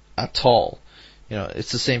at all. You know,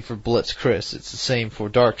 it's the same for Blitz Chris. It's the same for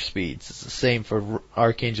Dark Speeds. It's the same for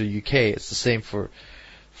Archangel UK. It's the same for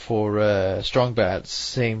Strong Bad. It's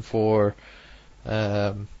the same for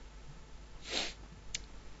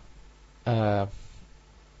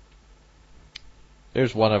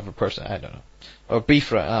there's one other person, I don't know. Or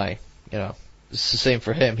Beefra I, you know. It's the same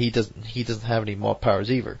for him. He doesn't have any mod powers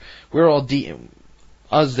either. We're all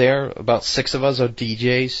us there, about 6 of us are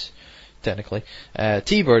DJs, technically.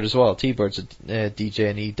 T-Bird as well. T-Bird's a DJ,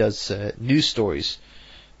 and he does news stories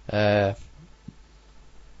as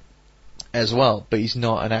well, but he's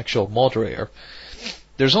not an actual moderator.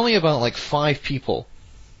 There's only about like 5 people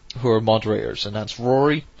who are moderators, and that's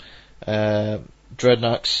Rory,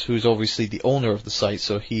 Dreadnoughts, who's obviously the owner of the site,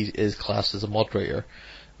 so he is classed as a moderator.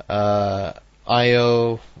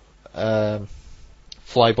 IO,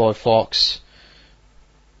 Flyboy Fox.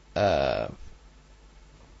 Okay,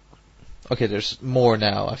 there's more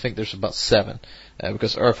now. I think there's about 7,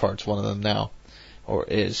 because Earthheart's one of them now, or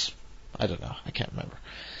is. I don't know. I can't remember.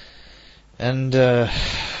 And I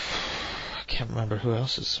can't remember who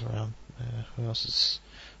else is around. Who else has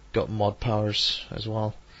got mod powers as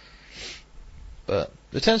well? But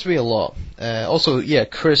there tends to be a lot. Also, yeah,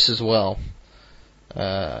 Chris as well.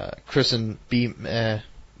 Chris and B-Man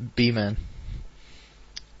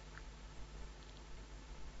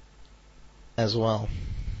as well.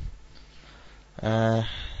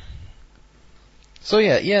 So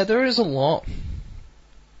yeah, there is a lot.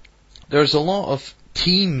 There's a lot of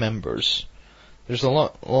team members. There's a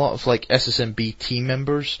lot of like SSMB team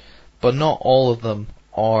members, but not all of them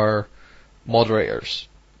are moderators.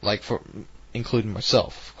 Like including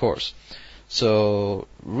myself, of course. So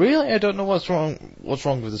really, I don't know what's wrong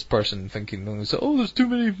with this person thinking, oh, there's too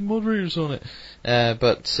many moderators on it.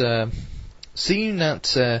 But seeing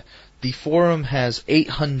that the forum has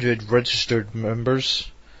 800 registered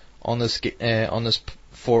members on this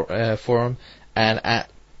forum, and at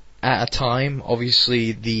a time,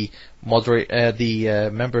 obviously the members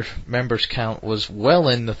count was well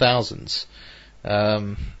in the thousands.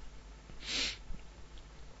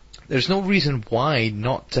 There's no reason why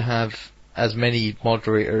not to have as many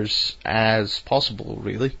moderators as possible,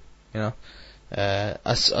 really. You know,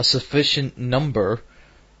 a sufficient number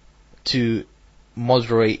to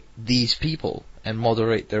moderate these people and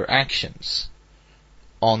moderate their actions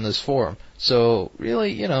on this forum. So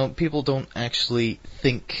really, you know, people don't actually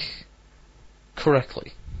think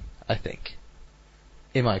correctly, I think,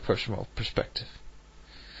 in my personal perspective.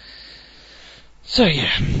 So yeah,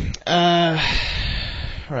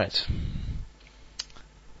 right.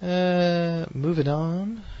 Moving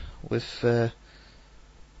on with some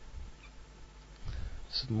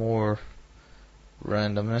more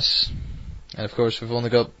randomness. And of course, we've only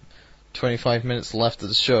got 25 minutes left of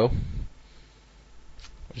the show,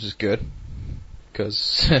 which is good,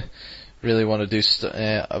 because really want to do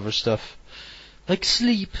other stuff, like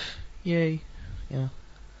sleep. Yay. Yeah.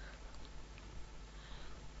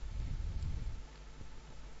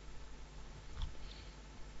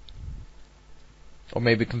 Or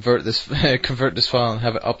maybe convert this file and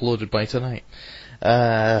have it uploaded by tonight.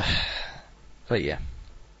 But yeah,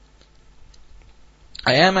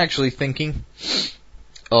 I am actually thinking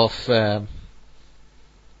of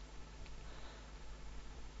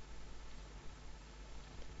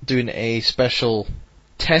doing a special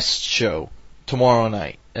test show tomorrow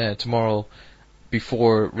night. Tomorrow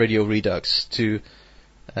before Radio Redux to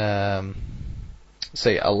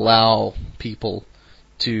say allow people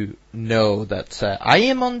to know that I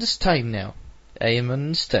am on this time now. I am on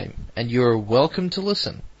this time, and you're welcome to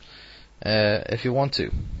listen if you want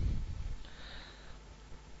to.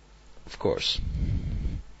 Of course.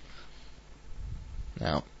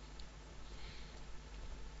 Now,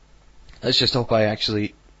 Let's just hope I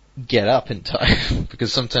actually get up in time,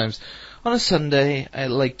 because sometimes on a Sunday I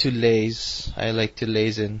like to laze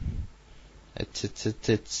in.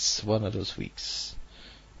 It's one of those weeks,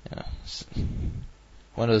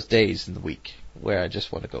 one of those days in the week where I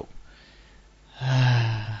just want to go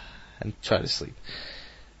and try to sleep.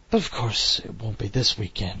 But of course it won't be this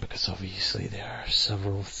weekend, because obviously there are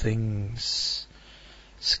several things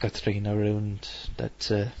scuttering around that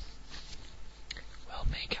will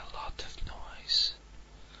make a lot of noise.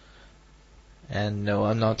 And no,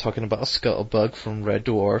 I'm not talking about a scuttlebug from Red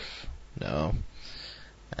Dwarf. No.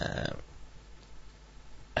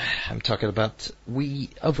 I'm talking about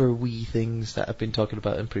other wee things that I've been talking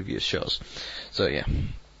about in previous shows. So yeah.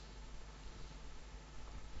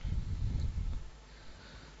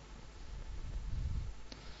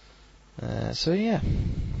 So yeah.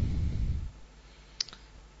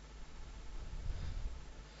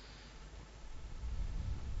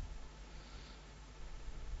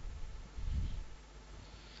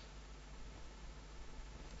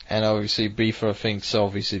 And obviously, Beaver thinks,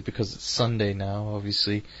 obviously, because it's Sunday now,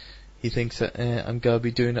 obviously, he thinks that I'm gonna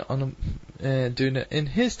be doing it doing it in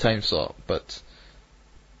his time slot. But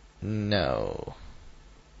no,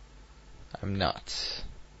 I'm not.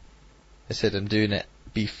 I said I'm doing it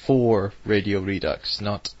before Radio Redux,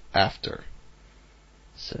 not after.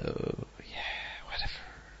 So yeah, whatever.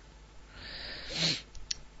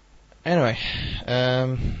 Anyway,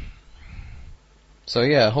 so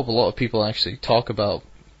yeah, I hope a lot of people actually talk about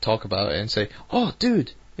it and say, oh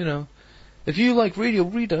dude, if you like Radio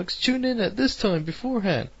Redux, tune in at this time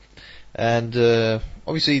beforehand. And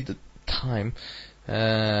obviously the time, if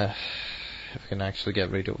I can actually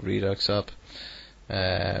get Radio Redux up,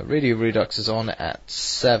 Radio Redux is on at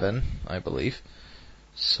 7, I believe.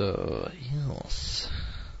 So yes,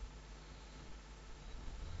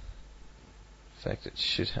 in fact it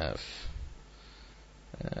should have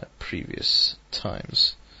previous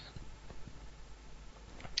times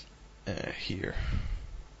here.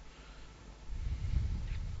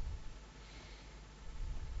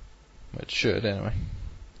 It should, anyway.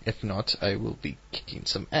 If not, I will be kicking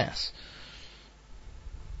some ass.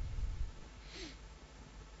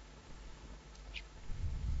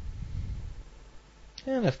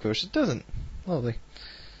 And of course it doesn't. Lovely.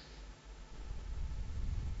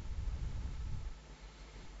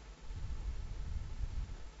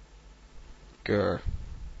 Grr.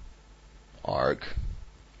 Arg.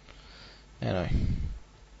 Anyway.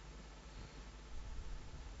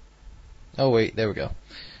 Oh wait, there we go.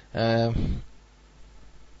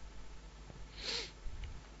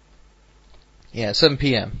 Yeah, 7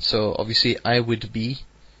 PM. So obviously I would be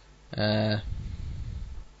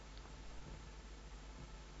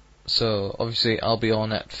so obviously I'll be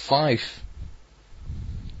on at 5.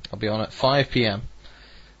 I'll be on at 5 PM.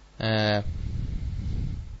 Hey,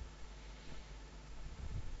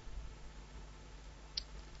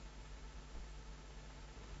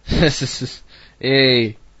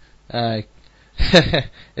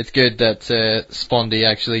 it's good that Spondy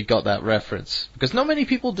actually got that reference, because not many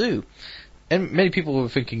people do, and many people were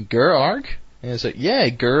thinking Gur Arg, and it's like, yeah,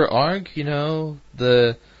 Gur Arg,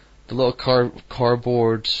 the little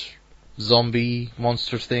cardboard zombie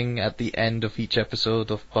monster thing at the end of each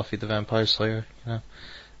episode of Buffy the Vampire Slayer,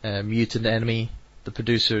 mutant enemy, the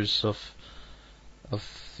producers of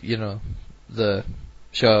the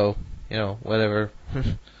show, whatever.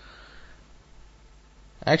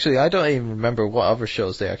 Actually, I don't even remember what other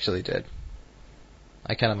shows they actually did.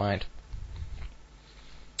 I kind of mind.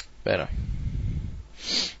 Better.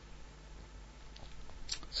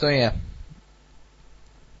 So yeah.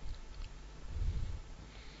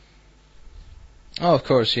 Oh, of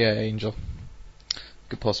course, yeah, Angel.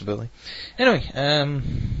 Good possibility. Anyway,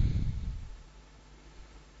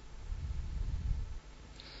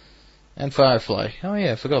 and Firefly. Oh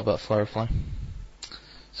yeah, I forgot about Firefly.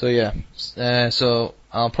 So yeah, so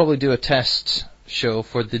I'll probably do a test show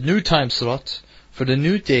for the new time slot, for the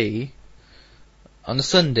new day, on a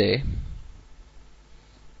Sunday.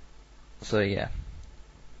 So yeah.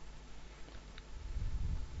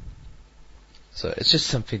 So it's just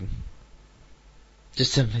something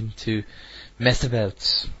to mess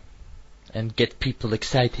about and get people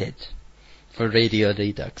excited for Radio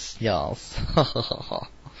Redux, y'alls.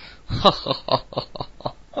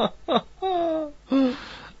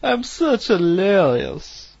 I'm such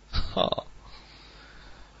hilarious.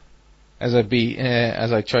 As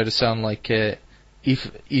I try to sound like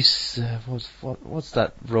what's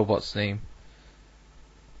that robot's name?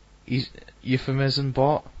 Euphemism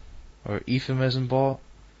bot or euphemism bot?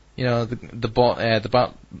 you know, the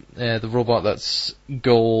robot that's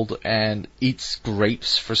gold and eats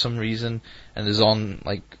grapes for some reason and is on,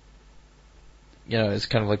 like, you know, it's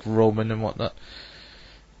kind of like Roman and whatnot.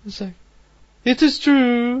 It's like, it is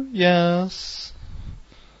true, yes.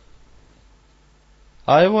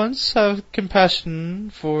 I once had compassion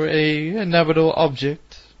for a inevitable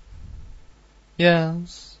object.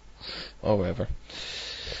 Yes. Or whatever.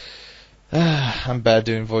 I'm bad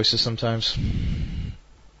doing voices sometimes.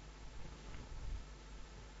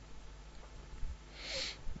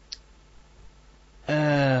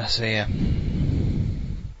 So yeah.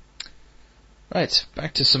 Right,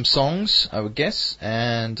 back to some songs, I would guess.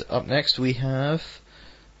 And up next we have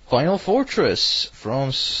Final Fortress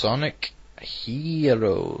from Sonic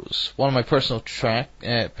Heroes. One of my personal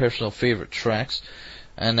favorite tracks.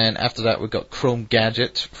 And then after that we got Chrome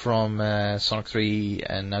Gadget from Sonic 3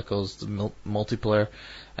 and Knuckles, the multiplayer.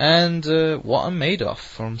 And What I'm Made Of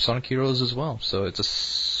from Sonic Heroes as well. So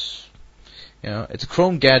it's a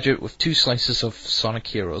Chrome Gadget with 2 slices of Sonic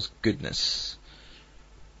Heroes goodness.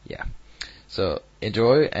 Yeah. So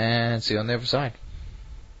enjoy and see you on the other side.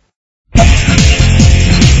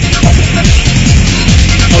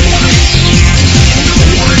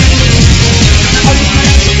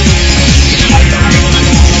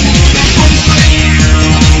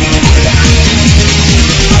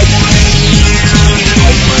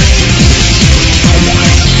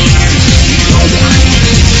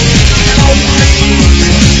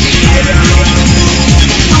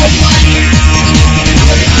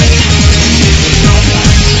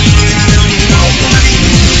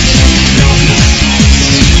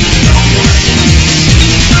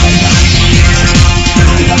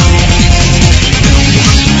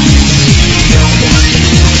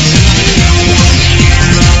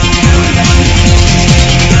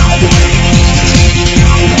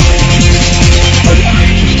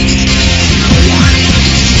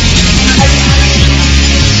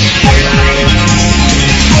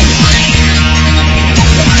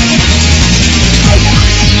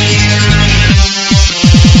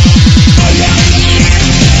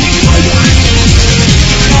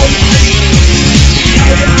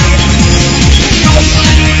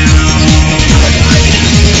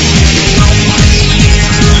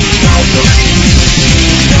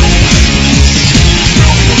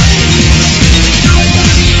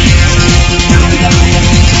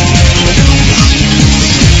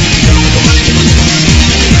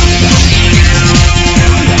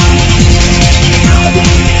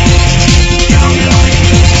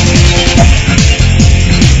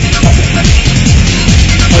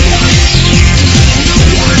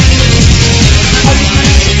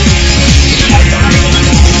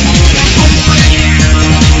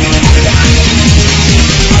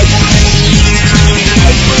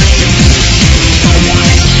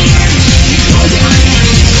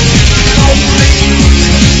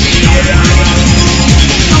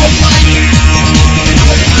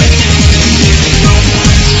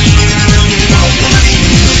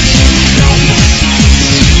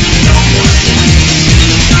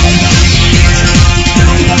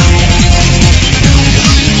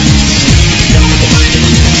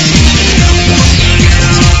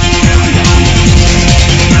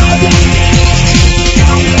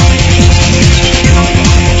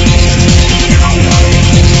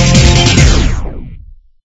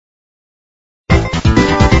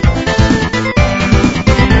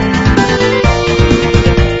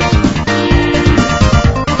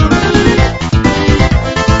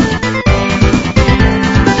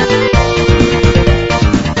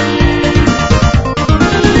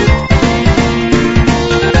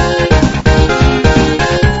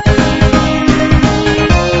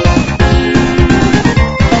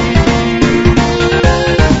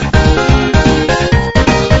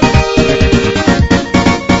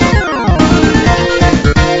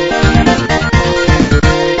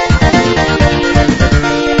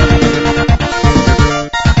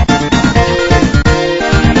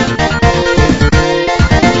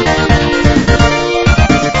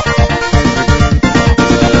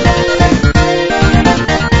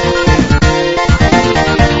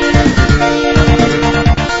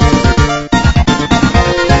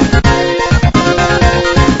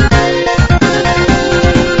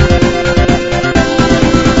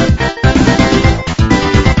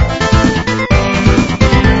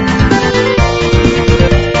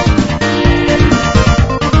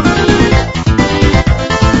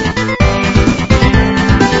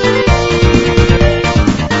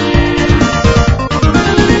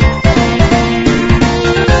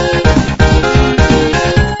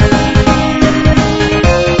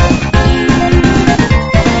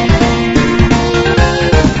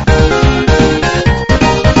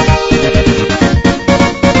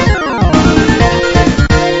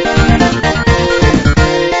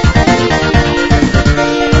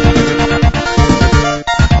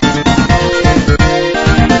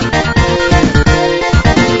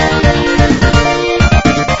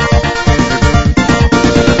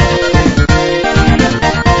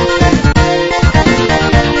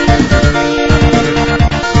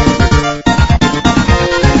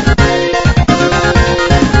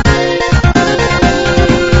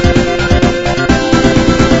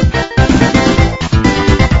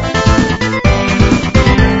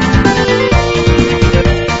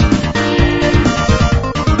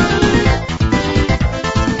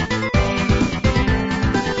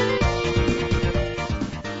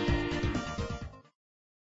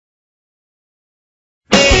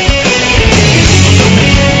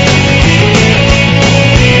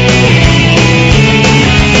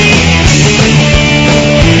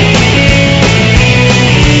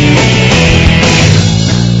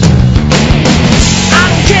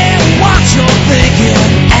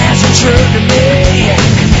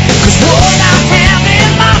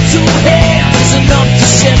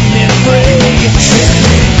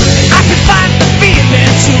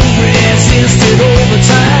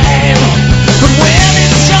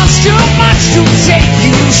 to take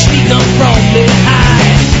you, sneak up from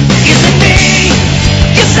behind. Is it me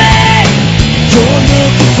you say you're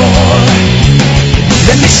looking for?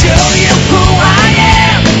 Let me show you who I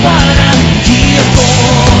am and what I'm here for.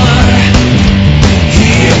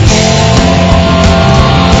 Here for.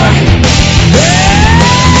 Hey!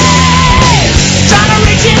 Trying to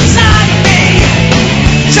reach inside of me,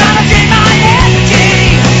 trying to take my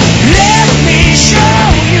energy. Let me show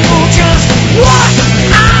you just what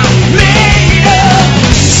I'm made of.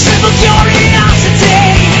 Simple curiosity,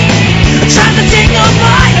 trying to take a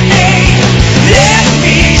bite of me. Let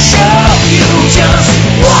me show you just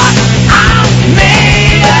what I'm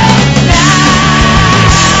made of now.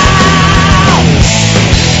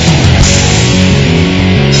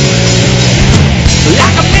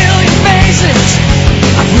 Like a million faces,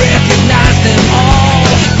 I've recognized them all.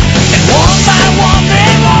 And one by one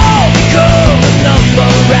they've all become a number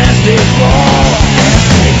as they fall.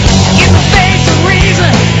 In the face of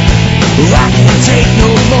reason, I can't take no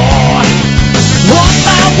more. One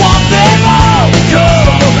by one they've all become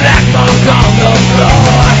a black mark on the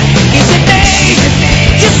floor. Is it me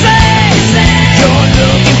you say you're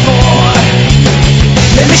looking for?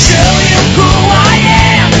 Let me show you who I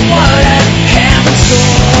am and what I have in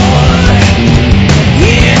store.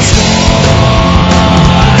 In store.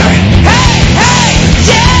 Hey, hey,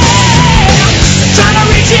 yeah! Trying to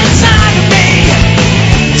reach inside of me,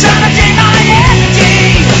 trying to take my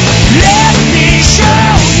energy. Let me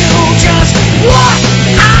show you just what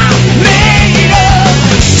I'm made of.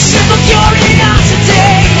 Simple curiosity,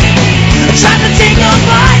 trying to take a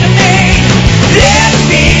bite of me. Let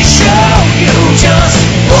me show you just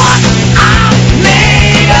what I'm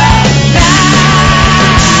made of now.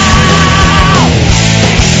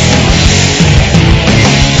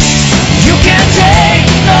 You can take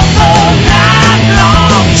another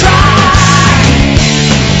lifelong try.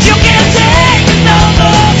 You can take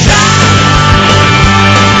another try.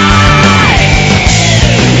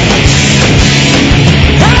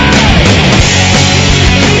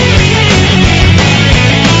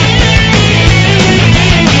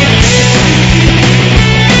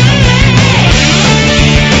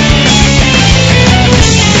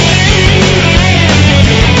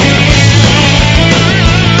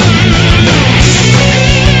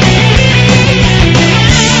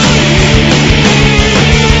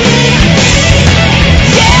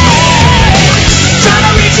 Trying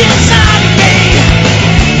to reach inside of me,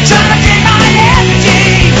 trying to get my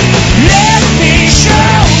energy. Let me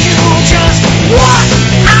show you just what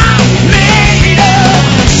I'm made of.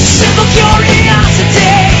 Simple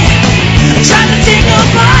curiosity, trying to take a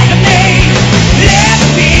bite of me. Let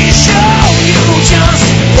me show you just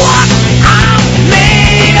what I'm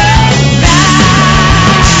made of now.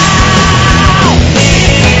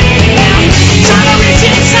 Trying to reach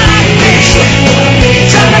inside of me,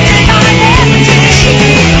 trying to get my energy.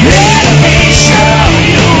 Let me show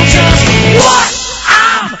you just what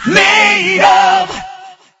I'm made of.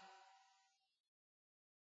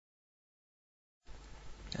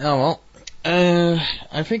 Oh well.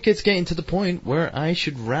 I think it's getting to the point where I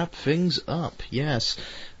should wrap things up. Yes.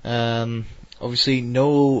 Obviously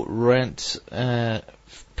no rent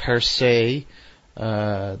per se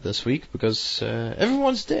this week because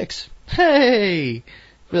everyone's dicks. Hey,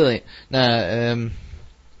 really? Nah.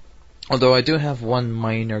 Although I do have one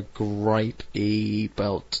minor gripe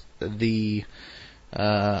about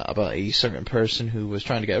about a certain person who was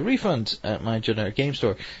trying to get a refund at my generic game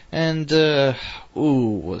store. And,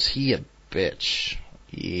 was he a bitch.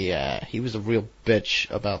 Yeah, he was a real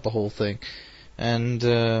bitch about the whole thing. And,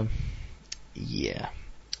 yeah.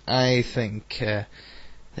 I think, there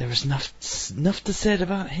was enough to said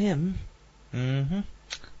about him.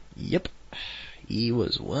 Yep. He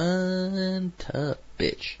was one tough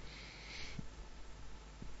bitch.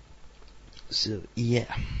 So,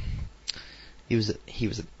 yeah. He was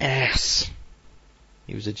an ass.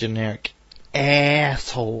 He was a generic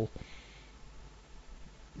asshole.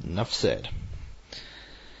 Enough said.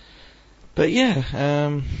 But yeah,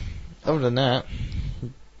 other than that,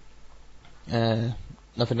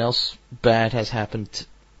 nothing else bad has happened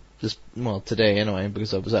today anyway,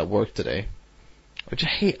 because I was at work today. Which I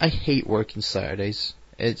hate working Saturdays.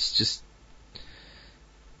 It's just,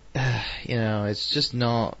 it's just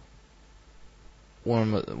not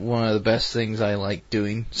one of the best things I like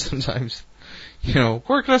doing sometimes.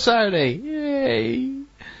 Work on a Saturday, yay!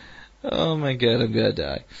 Oh my god, I'm gonna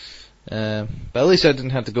die. But at least I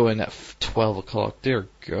didn't have to go in at 12 o'clock. Dear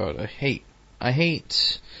God, I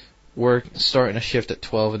hate work starting a shift at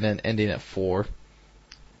 12 and then ending at 4.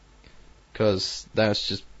 Cause that's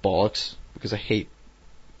just bollocks. Because I hate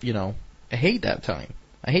that time.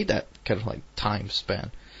 I hate that kind of like time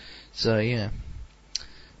span. So yeah,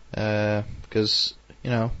 because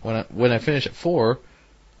when I finish at 4,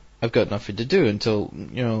 I've got nothing to do until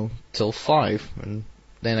till 5, and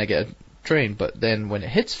then I get a train. But then when it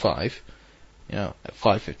hits 5, at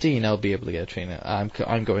 5:15, I'll be able to get a train.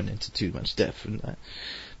 I'm going into too much depth in that.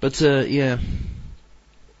 But yeah.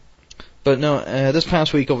 But no, this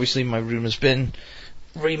past week, obviously, my room has been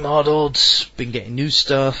remodeled, been getting new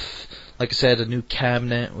stuff. Like I said, a new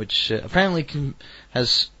cabinet, which apparently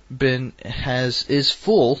is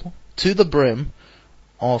full to the brim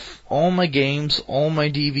of all my games, all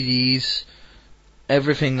my DVDs,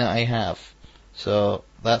 everything that I have. So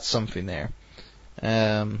that's something there.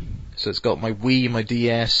 So it's got my Wii, my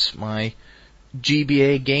DS, my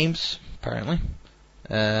GBA games, apparently.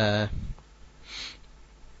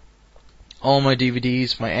 All my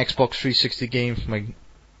DVDs, my Xbox 360 games, my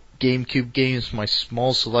GameCube games, my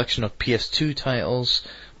small selection of PS2 titles,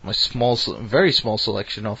 my very small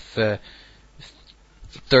selection of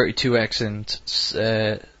 32X and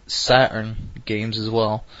Saturn games as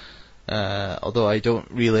well. Although I don't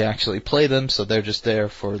really actually play them, so they're just there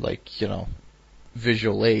for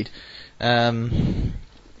visual aid.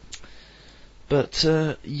 But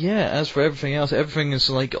yeah, as for everything else, everything is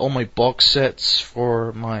like all my box sets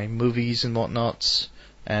for my movies and whatnots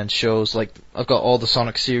and shows. Like I've got all the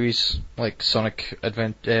Sonic series, like Sonic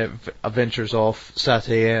Adventures Off, Sat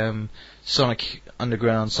AM, Sonic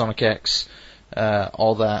Underground, Sonic X,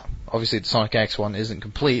 all that. Obviously the Sonic X one isn't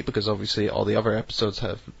complete because obviously all the other episodes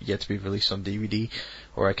have yet to be released on DVD,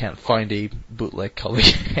 or I can't find a bootleg copy.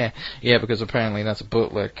 Yeah, because apparently that's a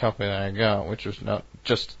bootleg copy that I got, which was not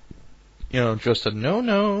just a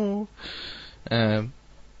no-no.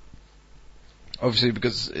 Obviously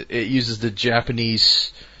because it uses the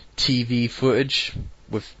Japanese TV footage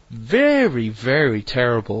with very, very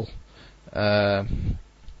terrible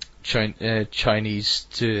Chinese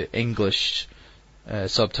to English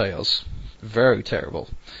subtitles. Very terrible.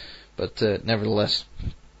 But nevertheless,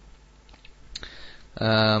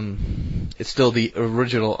 it's still the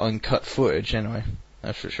original uncut footage anyway,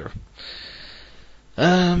 that's for sure.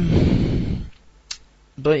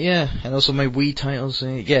 But yeah, and also my Wii titles.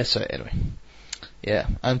 Anyway, yeah,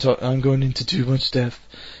 I'm going into too much depth.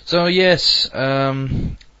 So yes,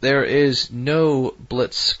 there is no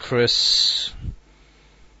Blitz Chris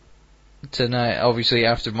tonight. Obviously,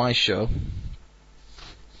 after my show,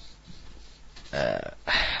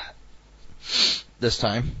 this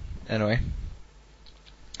time anyway,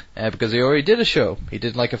 because he already did a show. He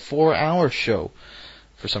did like a 4-hour show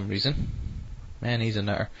for some reason. Man, he's a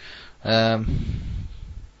nutter.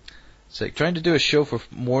 It's like trying to do a show for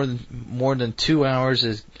more than 2 hours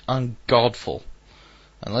is ungodful,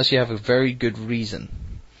 unless you have a very good reason.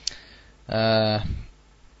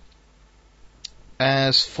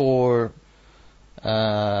 As for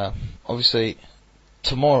obviously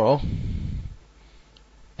tomorrow,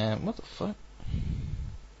 what the fuck?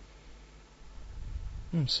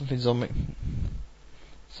 Something's on my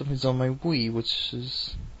Wii, which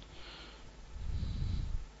is.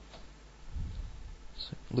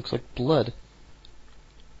 Looks like blood.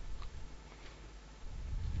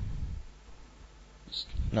 It's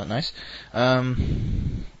not nice.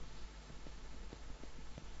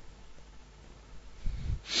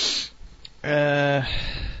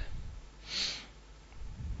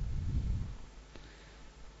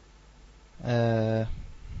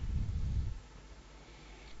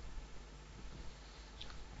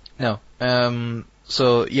 No.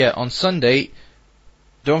 So yeah, on Sunday,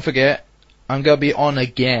 don't forget, I'm going to be on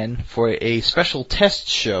again for a special test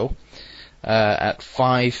show at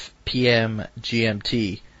 5 p.m.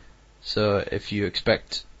 GMT. So if you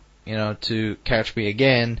expect, to catch me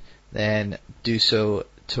again, then do so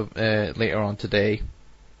later on today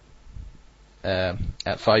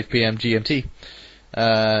at 5 p.m. GMT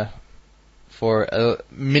for a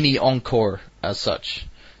mini encore as such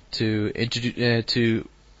to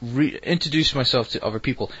introduce myself to other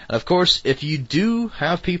people. And of course, if you do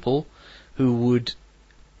have people who would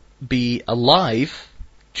be alive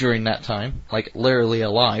during that time, like literally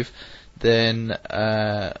alive, then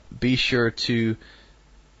be sure to,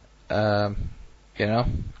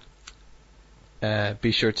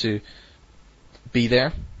 be sure to be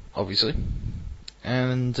there, obviously,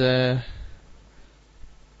 and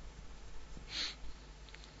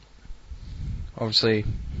obviously,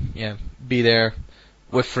 yeah, be there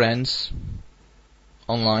with friends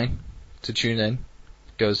online to tune in.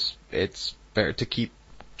 Because it's better to keep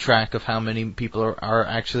track of how many people are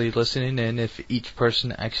actually listening, and if each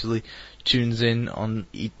person actually tunes in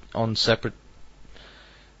on separate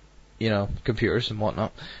computers and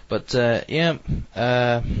whatnot. But yeah,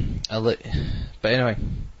 but anyway,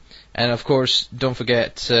 and of course, don't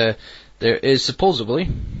forget there is supposedly,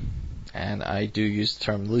 and I do use the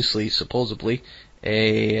term loosely, supposedly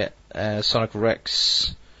a Sonic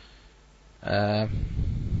Rex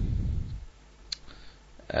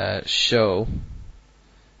show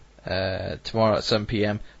tomorrow at 7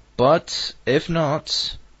 p.m. But if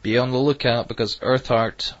not, be on the lookout because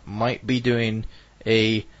Earthheart might be doing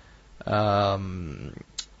a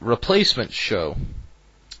replacement show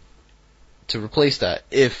to replace that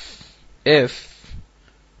if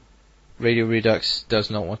Radio Redux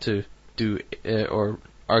does not want to do or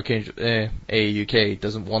Arcade AUK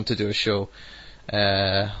doesn't want to do a show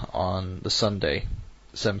on the Sunday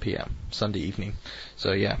 7 p.m. Sunday evening.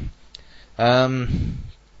 So yeah.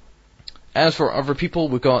 As for other people,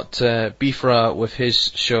 we've got Bifra with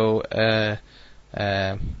his show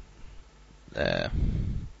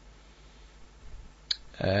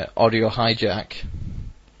Audio Hijack,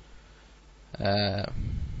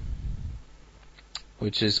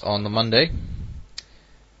 which is on the Monday.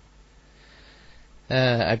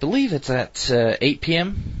 I believe it's at 8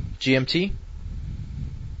 p.m. GMT.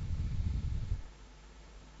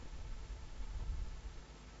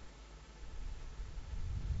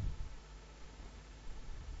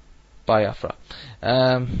 Biafra.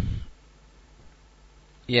 Yeah.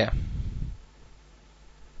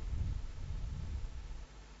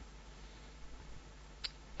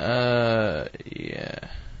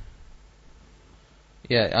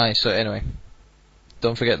 Yeah. So anyway,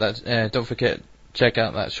 don't forget that. Don't forget, check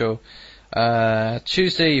out that show.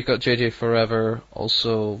 Tuesday you've got JJ Forever,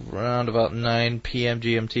 also around about 9 p.m.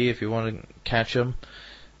 GMT if you want to catch them.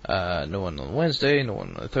 No one on Wednesday, no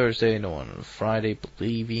one on Thursday, no one on Friday,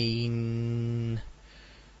 believing.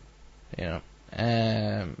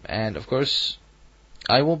 And of course,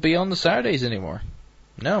 I won't be on the Saturdays anymore.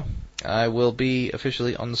 No, I will be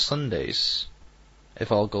officially on the Sundays,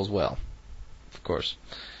 if all goes well, of course.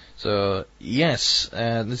 So, yes,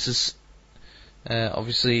 this is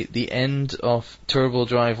obviously the end of Turbo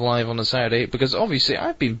Drive Live on a Saturday, because obviously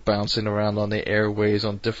I've been bouncing around on the airways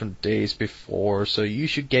on different days before, so you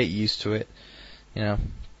should get used to it, I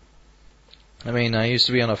mean, I used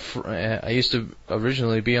to be on I used to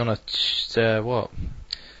originally be on a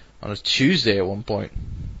Tuesday at one point,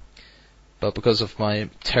 but because of my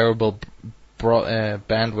terrible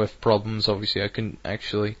bandwidth problems, obviously I couldn't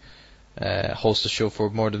actually host a show for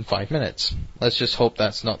more than 5 minutes. Let's just hope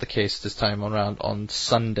that's not the case this time around on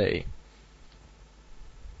Sunday.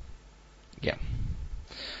 Yeah.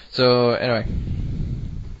 So anyway.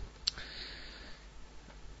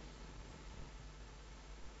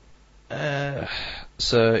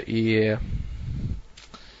 So yeah.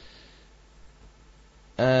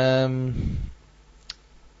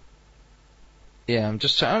 Yeah, I'm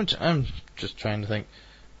just trying to think.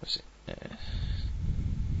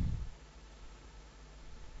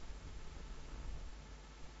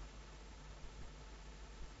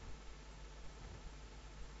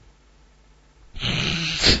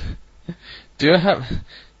 Do I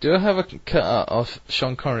have a cut of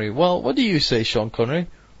Sean Connery? Well, what do you say, Sean Connery?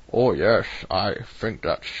 Oh yes, I think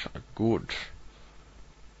that's a good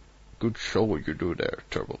show you do there,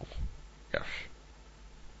 Turbo. Yes.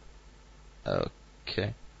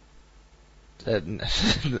 Okay.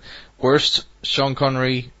 Worst Sean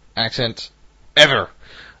Connery accent ever.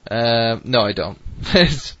 No, I don't.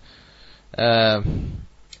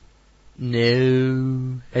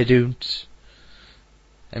 No, I don't.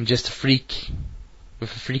 I'm just a freak with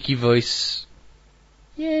a freaky voice.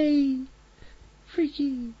 Yay!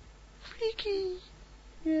 Freaky!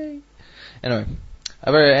 Yay! Anyway, I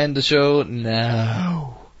better end the show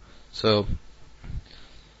now. So,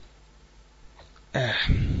 I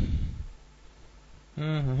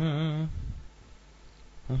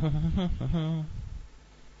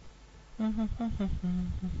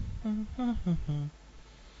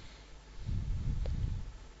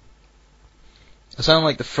sound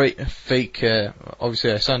like the fake,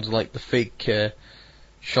 obviously I sounded like the fake,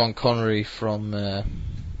 Sean Connery from,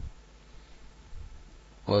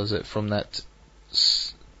 what is it, from that,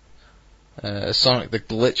 Sonic the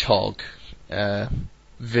Glitch Hog,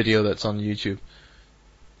 video that's on YouTube.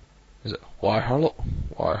 Is it, why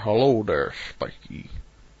hello there,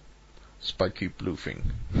 Spiky Bluefing.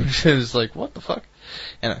 It's like, what the fuck?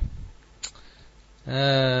 Anyway.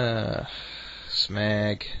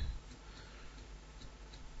 Smag.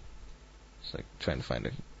 It's like trying to find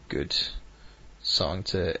a good song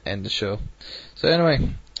to end the show. So anyway,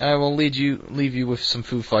 I will leave you with some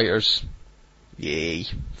Foo Fighters. Yay,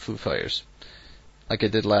 Foo Fighters. like I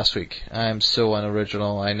did last week. I'm so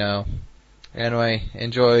unoriginal, I know. Anyway,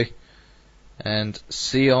 enjoy, and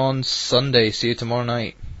see you on Sunday. See you tomorrow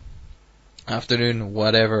night, afternoon,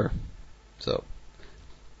 whatever. So,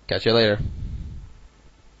 catch you later.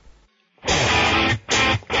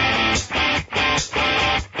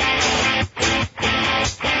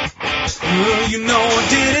 You know I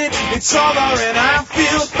did it, it's over and I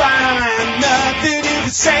feel fine. Nothing you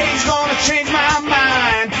can say is gonna change my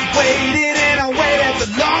mind. Waited and I waited the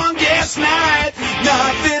longest night.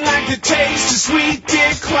 Nothing like the taste of sweet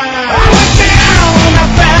decline. I went down, I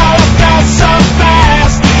fell so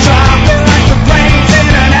fast. Dropping like the brains in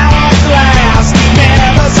an hourglass.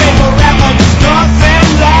 Never say forever, 'cause nothing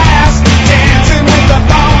lasts. Dancing with the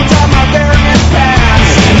bones of my very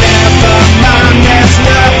past. Never mind, there's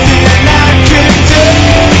nothing I can do.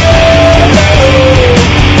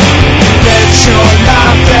 Let your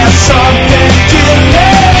life have something killing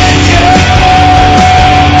you.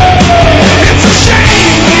 It's a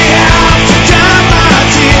shame we have to die, my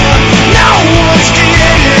dear. No one's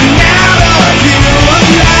getting out of you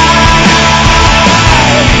alive.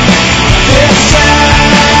 This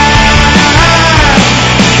time,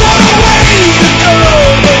 what a way to go,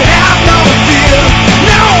 but have no fear.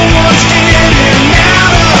 No one's getting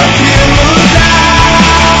out of you alive.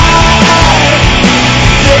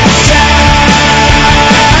 This time,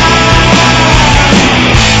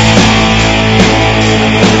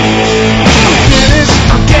 I'm finished,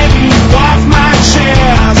 I'm getting you off my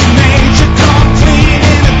chest. Made you come clean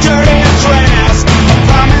in a dirty dress. A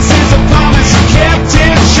promise is a promise, I kept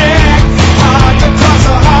in check. Hard to cross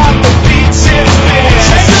a heart that beats its best.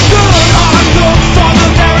 Take a good hard look for the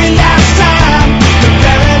very last time. The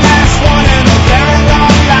very last one in a very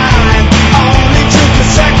long line. Only took a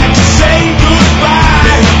second to say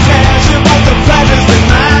goodbye. There's a pleasure, but the pleasure's been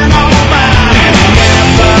mine, all mine. And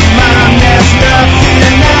never mind, there's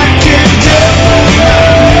nothing I can do.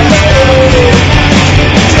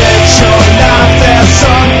 Let your life have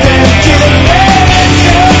something killing you.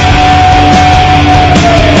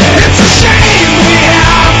 It's a shame we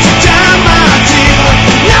have to die, my dear.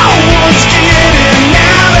 No one's getting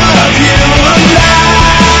out of you alive.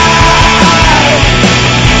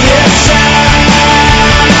 This time,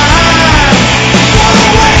 what a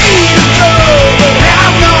way to go, but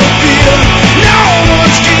have no fear. No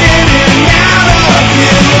one's getting out of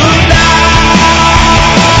you alive.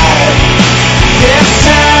 This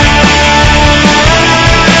time.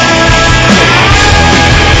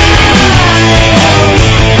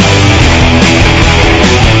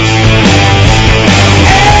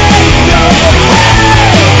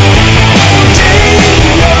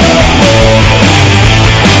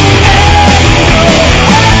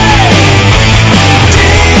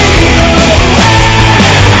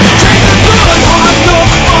 Take a good hard look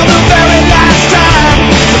for the very last time.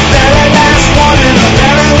 The very last one in a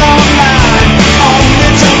very long line. Only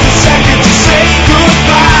took a second to say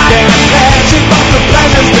goodbye. There's pleasure, but the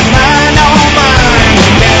pleasure's been mine, all mine.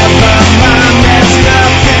 Never mind, there's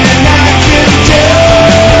nothing I can do.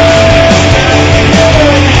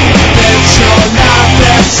 Let your life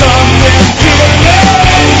have something killing you.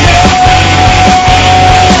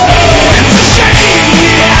 It's a shame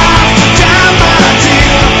we have to die, my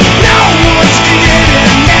dear. No one's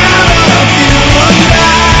getting out of you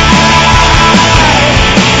alive.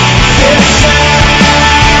 This time,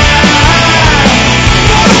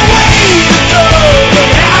 what a way to go, but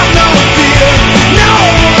have no fear. No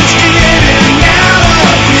one's getting out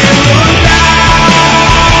of you alive.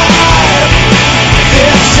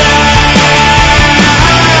 This time,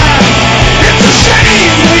 it's a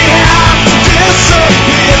shame we have to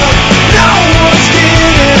disappear. No one's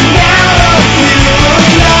getting out of you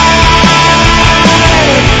alive.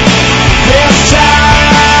 This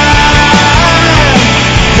time,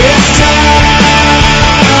 this time,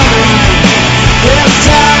 this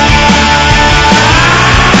time.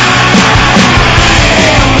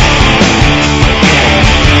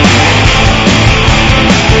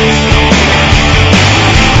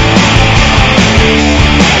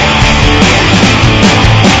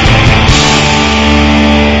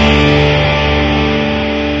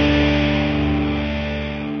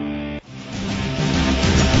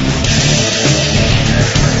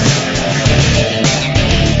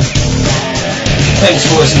 Thanks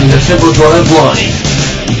for listening to Triple Drive Live.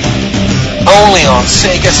 Only on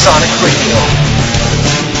Sega Sonic Radio.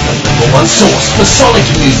 The #1 source for Sonic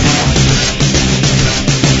music.